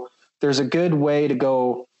so there's a good way to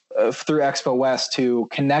go through Expo West to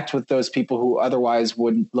connect with those people who otherwise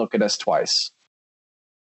wouldn't look at us twice.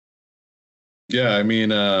 Yeah. I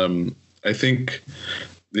mean, I think,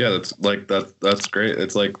 that's great.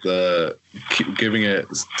 It's like giving it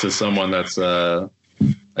to someone that's,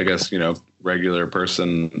 I guess, regular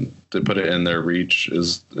person to put it in their reach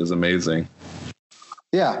is amazing.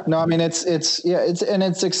 Yeah, no, I mean, it's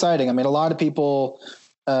exciting. I mean, a lot of people,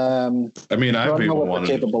 I mean, I've even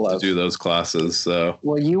wanted to do those classes. So,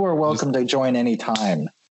 well, you are welcome to join anytime.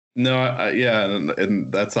 No,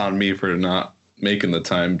 and that's on me for not making the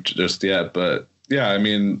time just yet. But yeah, I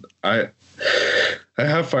mean, I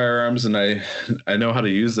have firearms and I know how to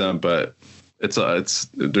use them, but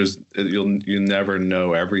you never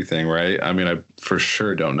know everything, right? I mean, I for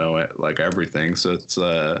sure don't know it like everything. So it's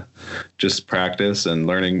just practice and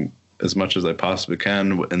learning as much as I possibly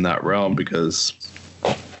can in that realm, because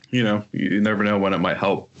you never know when it might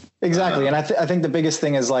help. Exactly. And I think the biggest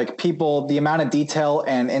thing is like the amount of detail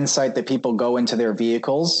and insight that people go into their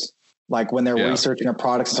vehicles, like when they're researching a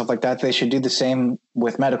product and stuff like that, they should do the same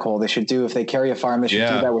with medical. They should do, if they carry a firearm, they should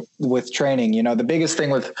do that with training. The biggest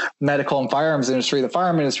thing with medical and firearms industry, the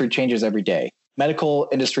firearm industry changes every day. Medical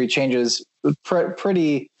industry changes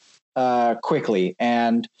pretty quickly.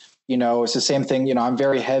 And, it's the same thing. I'm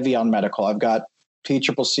very heavy on medical. I've got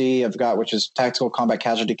TCCC, which is tactical combat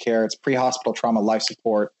casualty care. It's pre-hospital trauma life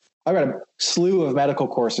support. I've got a slew of medical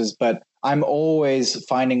courses, but I'm always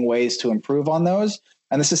finding ways to improve on those.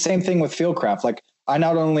 And it's the same thing with Fieldcraft. Like, I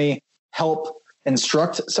not only help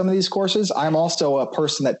instruct some of these courses, I'm also a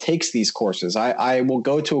person that takes these courses. I will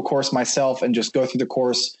go to a course myself and just go through the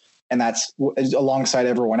course, and that's alongside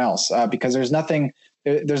everyone else, because there's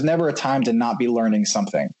never a time to not be learning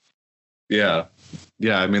something. Yeah.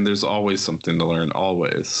 Yeah. I mean, there's always something to learn,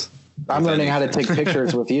 always. I'm learning how to take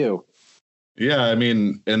pictures with you. Yeah, I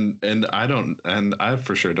mean, and I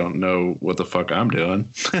for sure don't know what the fuck I'm doing.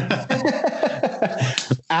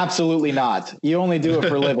 Absolutely not. You only do it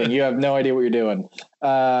for a living. You have no idea what you're doing.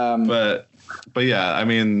 But yeah, I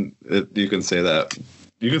mean, you can say that.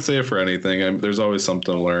 You can say it for anything. There's always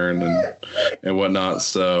something to learn and whatnot.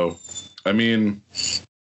 So, I mean,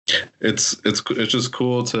 it's just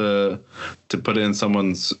cool to put it in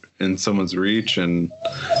someone's reach, and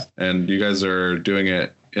you guys are doing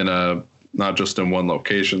it not just in one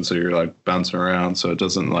location, so you're like bouncing around, so it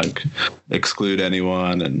doesn't like exclude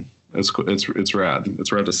anyone, and it's rad.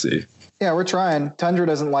 It's rad to see. Yeah, we're trying. Tundra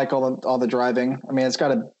doesn't like all the driving. I mean, it's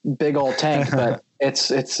got a big old tank, but it's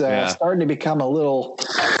starting to become a little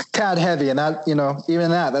tad heavy, and that even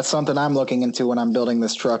that's something I'm looking into when I'm building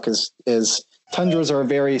this truck. Is Tundras are a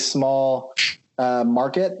very small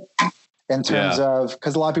market in terms of,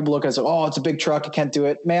 because a lot of people look at it as, oh, it's a big truck, you can't do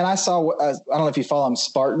it. Man, I saw I don't know if you follow him,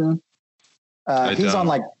 Spartan. He's on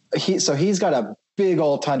he's got a big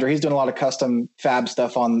old Tundra. He's doing a lot of custom fab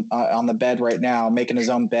stuff on the bed right now, making his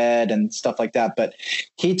own bed and stuff like that. But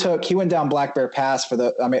he went down Black Bear Pass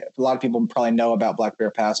a lot of people probably know about Black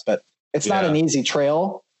Bear Pass, but it's not an easy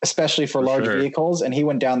trail, especially for large vehicles. And he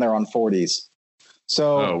went down there on 40s.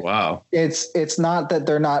 So wow. It's not that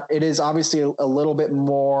they're not, it is obviously a little bit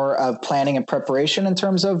more of planning and preparation in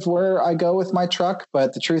terms of where I go with my truck.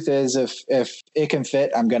 But the truth is, if it can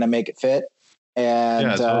fit, I'm going to make it fit.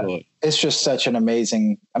 And totally. It's just such an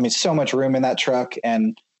amazing, so much room in that truck,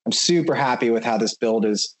 and I'm super happy with how this build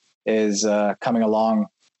is coming along,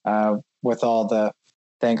 with all the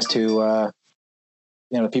thanks to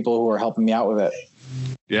the people who are helping me out with it.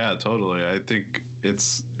 Yeah, totally. I think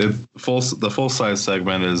the full size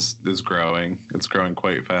segment is growing. It's growing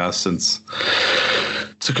quite fast since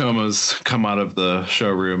Tacoma's come out of the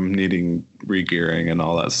showroom needing regearing and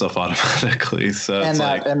all that stuff automatically. So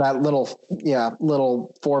that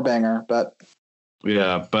little four banger, but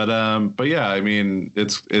yeah, but yeah, I mean,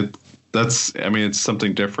 it's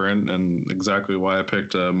something different, and exactly why I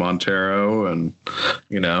picked a Montero, and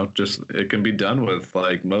just it can be done with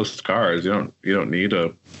like most cars. You don't need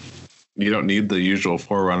the usual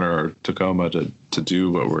 4Runner or Tacoma to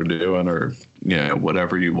do what we're doing, or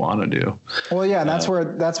whatever you want to do. Well, yeah, and that's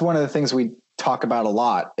one of the things we talk about a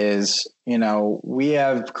lot is we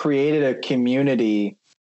have created a community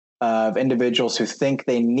of individuals who think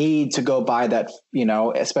they need to go buy that,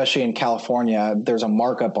 especially in California, there's a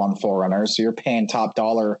markup on 4Runners. So you're paying top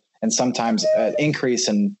dollar and sometimes an increase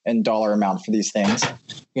in dollar amount for these things,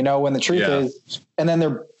 when the truth is, and then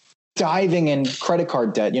they're diving in credit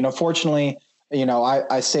card debt. Fortunately,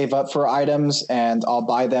 I save up for items and I'll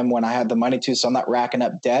buy them when I have the money to, so I'm not racking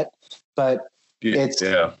up debt, but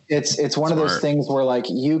it's one of those things where like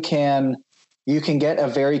you can get a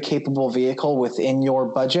very capable vehicle within your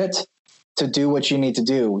budget to do what you need to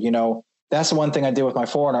do. That's the one thing I did with my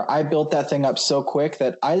 4Runner. I built that thing up so quick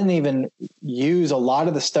that I didn't even use a lot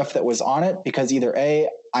of the stuff that was on it, because either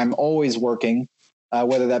I'm always working,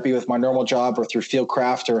 whether that be with my normal job or through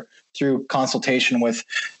Fieldcraft or through consultation with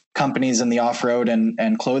companies in the off-road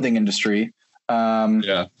and clothing industry.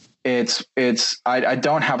 Yeah. I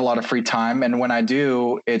don't have a lot of free time. And when I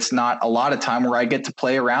do, it's not a lot of time where I get to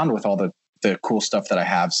play around with all the cool stuff that I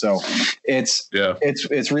have. So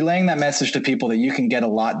it's relaying that message to people that you can get a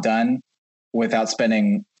lot done without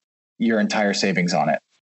spending your entire savings on it.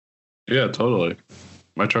 Yeah, totally.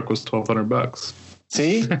 My truck was $1,200.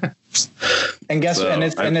 See? And guess what? And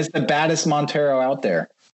it's the baddest Montero out there.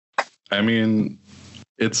 I mean,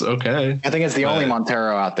 it's okay. I think it's the only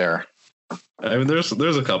Montero out there. I mean, there's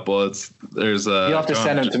a couple. You'll have to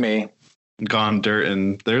send them to me. Gone Dirt,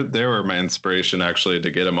 and they were my inspiration actually to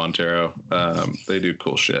get a Montero. They do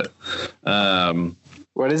cool shit.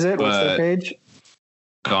 What is it? What's their page?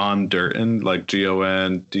 Gone Dirtin, like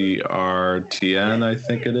GONDRTN, I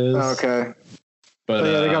think it is. Okay. But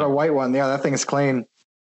they got a white one. Yeah, that thing's clean.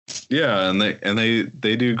 Yeah, and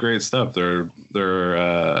they do great stuff. They're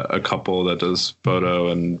a couple that does photo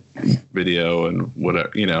and video and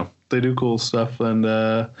whatever, they do cool stuff, and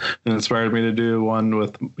it inspired me to do one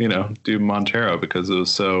with, do Montero because it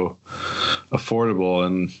was so affordable,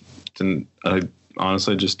 and I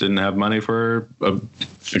honestly just didn't have money for a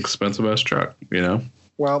expensive ass truck,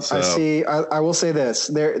 Well, so. I will say this,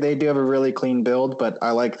 they do have a really clean build, but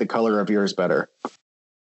I like the color of yours better.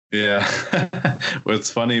 Yeah. Well,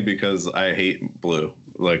 it's funny because I hate blue.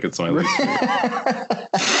 Like, it's my least favorite.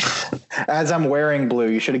 As I'm wearing blue,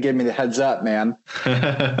 you should have given me the heads up, man.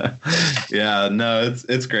 Yeah, no,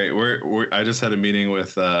 it's great. I just had a meeting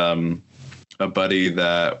with a buddy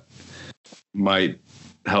that might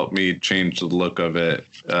help me change the look of it,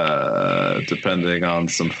 depending on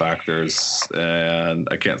some factors, and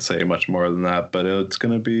I can't say much more than that. But it's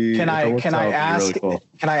going to be. Can I ask? Really cool.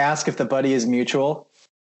 Can I ask if the buddy is mutual?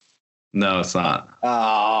 No, it's not.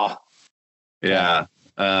 Oh. Yeah.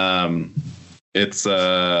 It's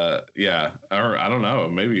yeah, or I don't know,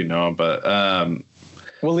 maybe but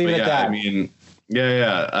we'll leave it at that. I mean,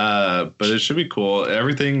 but it should be cool.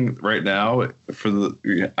 Everything right now for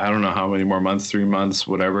I don't know how many more months, 3 months,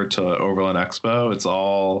 whatever, to Overland Expo. It's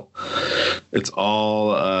all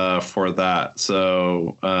for that.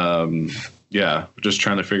 So just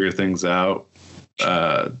trying to figure things out.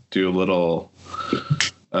 Do a little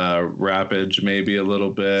wrappage, maybe a little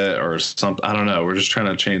bit or something. I don't know. We're just trying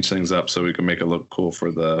to change things up so we can make it look cool for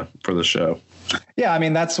the show. Yeah, I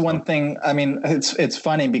mean, that's one thing. I mean, it's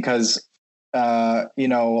funny because of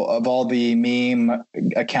all the meme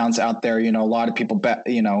accounts out there, a lot of people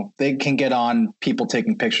they can get on people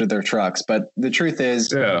taking pictures of their trucks, but the truth is,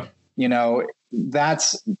 that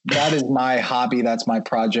is my hobby, that's my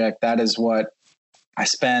project, that is what I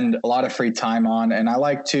spend a lot of free time on, and I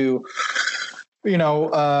like to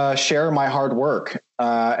share my hard work,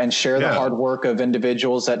 and share the hard work of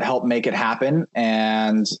individuals that help make it happen.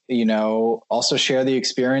 And, also share the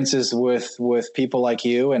experiences with people like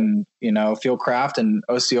you and, Fieldcraft and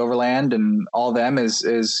OC Overland and all them is,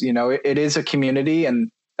 it is a community. And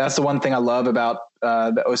that's the one thing I love about,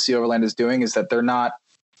 the OC Overland is doing, is that they're not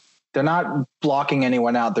blocking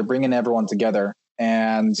anyone out. They're bringing everyone together.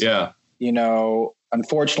 And,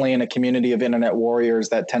 unfortunately, in a community of internet warriors,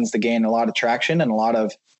 that tends to gain a lot of traction and a lot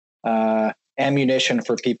of ammunition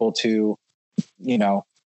for people to,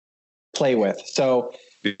 play with. So,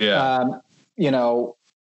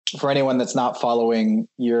 for anyone that's not following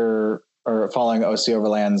following OC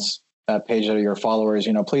Overland's page or your followers,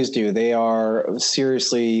 please do. They are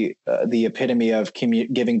seriously the epitome of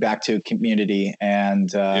giving back to community, and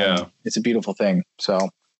it's a beautiful thing. So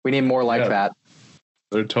we need more like that.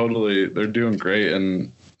 They're doing great.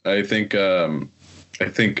 And I think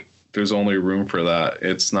there's only room for that.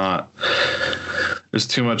 It's not, there's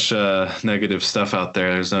too much negative stuff out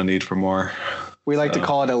there. There's no need for more. We like to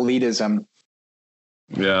call it elitism.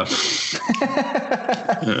 Yeah.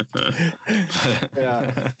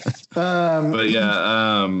 Yeah.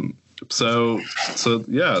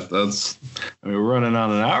 We're running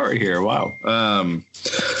on an hour here. Wow.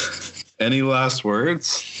 Any last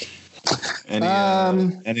words? Any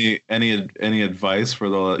advice for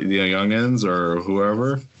the youngins or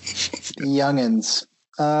whoever? Youngins.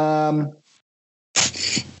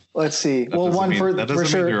 Let's see. That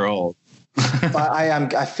doesn't mean you're old.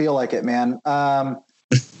 I feel like it, man. I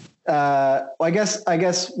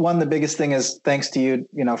guess one of the biggest thing is thanks to you,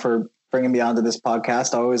 for bringing me onto this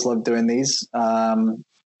podcast. I always love doing these. I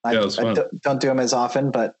don't do them as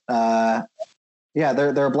often, but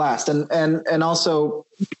they're a blast. And also,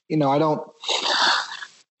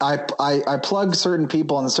 I plug certain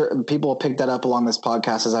people, and certain people pick that up along this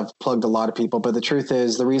podcast, as I've plugged a lot of people. But the truth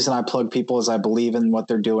is, the reason I plug people is I believe in what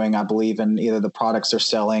they're doing. I believe in either the products they're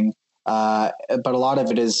selling. But a lot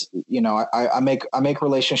of it is, I make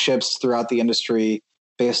relationships throughout the industry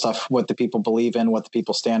based off what the people believe in, what the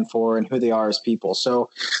people stand for, and who they are as people. So,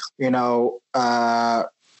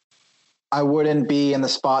 I wouldn't be in the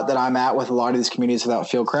spot that I'm at with a lot of these communities without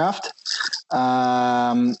Fieldcraft.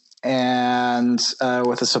 And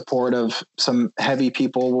with the support of some heavy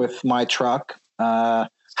people with my truck.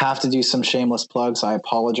 Have to do some shameless plugs. I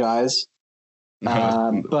apologize.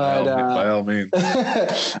 But by all means.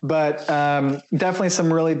 But definitely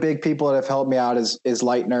some really big people that have helped me out is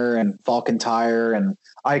Leitner and Falcon Tire and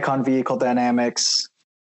Icon Vehicle Dynamics,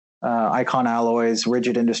 Icon Alloys,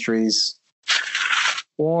 Rigid Industries,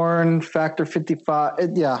 Warren, Factor 55.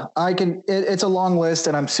 It's a long list,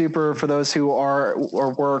 and I'm super for those who are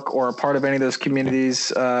or work or are part of any of those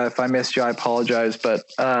communities. If I missed you, I apologize, but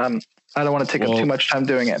I don't want to take up too much time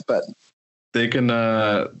doing it, but they can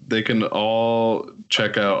all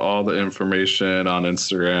check out all the information on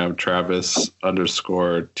Instagram, Travis_Team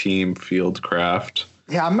Fieldcraft.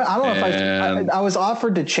 Yeah, I don't know if I was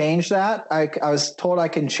offered to change that. I was told I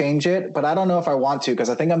can change it, but I don't know if I want to, because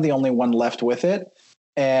I think I'm the only one left with it.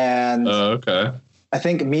 And okay. I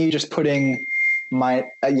think me just putting my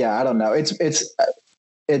I don't know. It's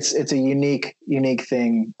a unique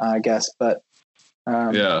thing, I guess. But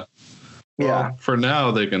yeah. Well, for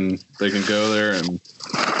now they can go there and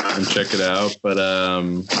check it out. But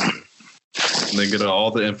they get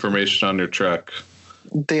all the information on your truck.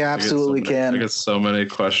 They absolutely can. I get so many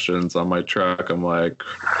questions on my truck. I'm like,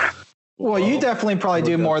 well, you definitely probably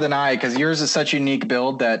do more than I, because yours is such a unique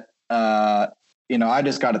build that I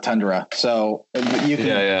just got a Tundra, so you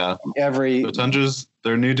can the Tundras,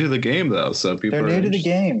 they're new to the game though, so they're new to the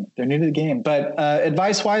game. They're new to the game, but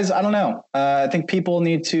advice wise, I don't know. I think people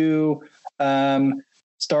need to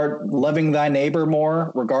start loving thy neighbor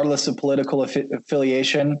more, regardless of political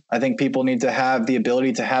affiliation. I think people need to have the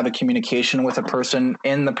ability to have a communication with a person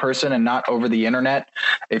in the person and not over the internet.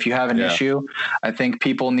 If you have an issue, I think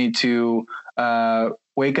people need to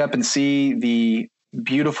wake up and see the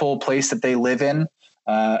beautiful place that they live in.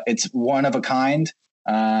 It's one of a kind.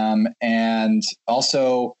 And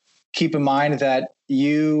also keep in mind that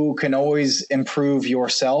you can always improve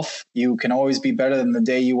yourself. You can always be better than the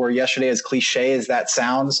day you were yesterday, as cliche as that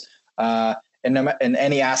sounds, in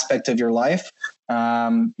any aspect of your life.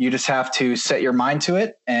 You just have to set your mind to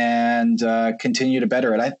it and continue to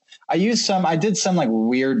better it. I did some like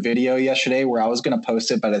weird video yesterday where I was going to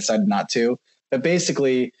post it, but I decided not to. But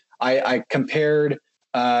basically, I compared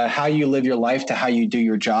how you live your life to how you do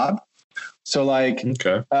your job. So like, in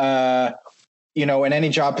any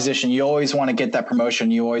job position, you always want to get that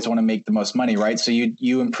promotion. You always want to make the most money, right? So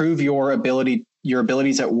you improve your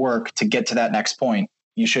abilities at work to get to that next point.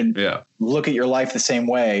 You should look at your life the same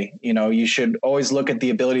way. You should always look at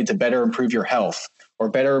the ability to better improve your health or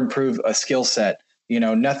better improve a skill set.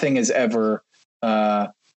 Nothing is ever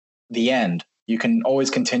the end. You can always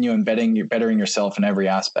continue bettering yourself in every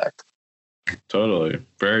aspect. Totally.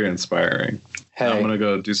 Very inspiring. Hey. Now I'm going to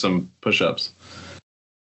go do some push-ups.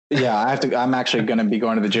 Yeah, I'm actually going to be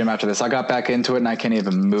going to the gym after this. I got back into it and I can't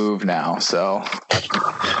even move now. So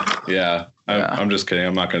I'm just kidding.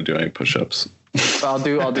 I'm not going to do any push-ups. I'll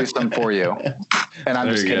do some for you. And I'm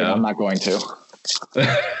just kidding. I'm not going to.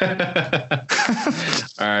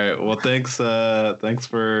 All right. Well, thanks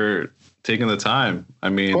for taking the time. I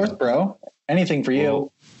mean, of course, bro. Anything for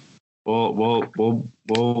you.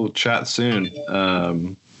 We'll chat soon.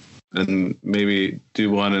 And maybe do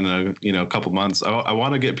one in a couple months. I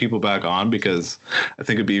want to get people back on because I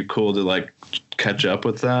think it'd be cool to like catch up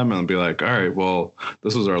with them and be like, all right, well,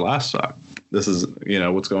 this was our last talk. This is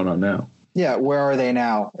what's going on now. Yeah, where are they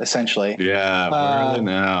now? Essentially. Yeah, where are they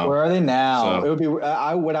now? Where are they now? So, it would be. What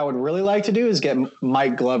I would really like to do is get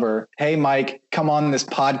Mike Glover. Hey, Mike, come on this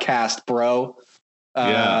podcast, bro.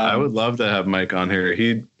 I would love to have Mike on here.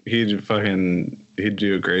 He'd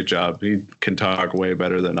do a great job. He can talk way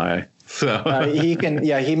better than I. So he can.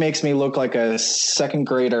 Yeah, he makes me look like a second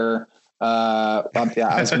grader. I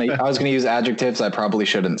was gonna use adjectives. I probably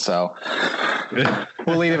shouldn't. So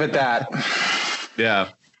we'll leave it at that. Yeah.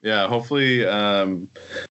 Hopefully, I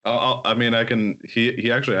can.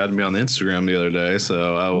 He actually added me on the Instagram the other day,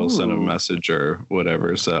 so I will send him a message or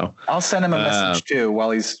whatever. So I'll send him a message too while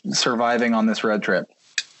he's surviving on this road trip.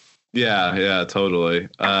 Yeah, totally.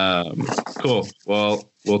 Cool. Well,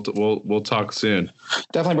 we'll talk soon.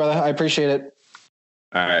 Definitely, brother. I appreciate it.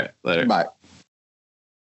 All right. Later. Bye.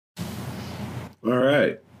 All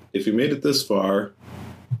right. If you made it this far,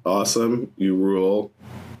 awesome. You rule.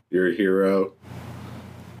 You're a hero.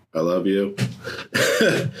 I love you.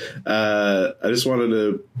 I just wanted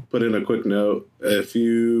to put in a quick note. If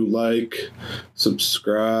you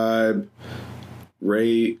subscribe,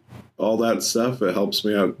 rate, all that stuff, it helps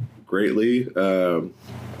me out greatly.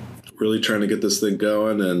 really trying to get this thing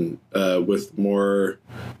going, and with more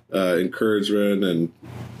encouragement and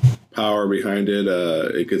power behind it,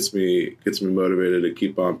 it gets me motivated to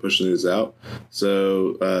keep on pushing these out.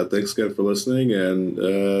 So thanks again for listening,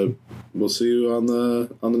 and we'll see you on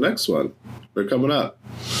the next one. They're coming up.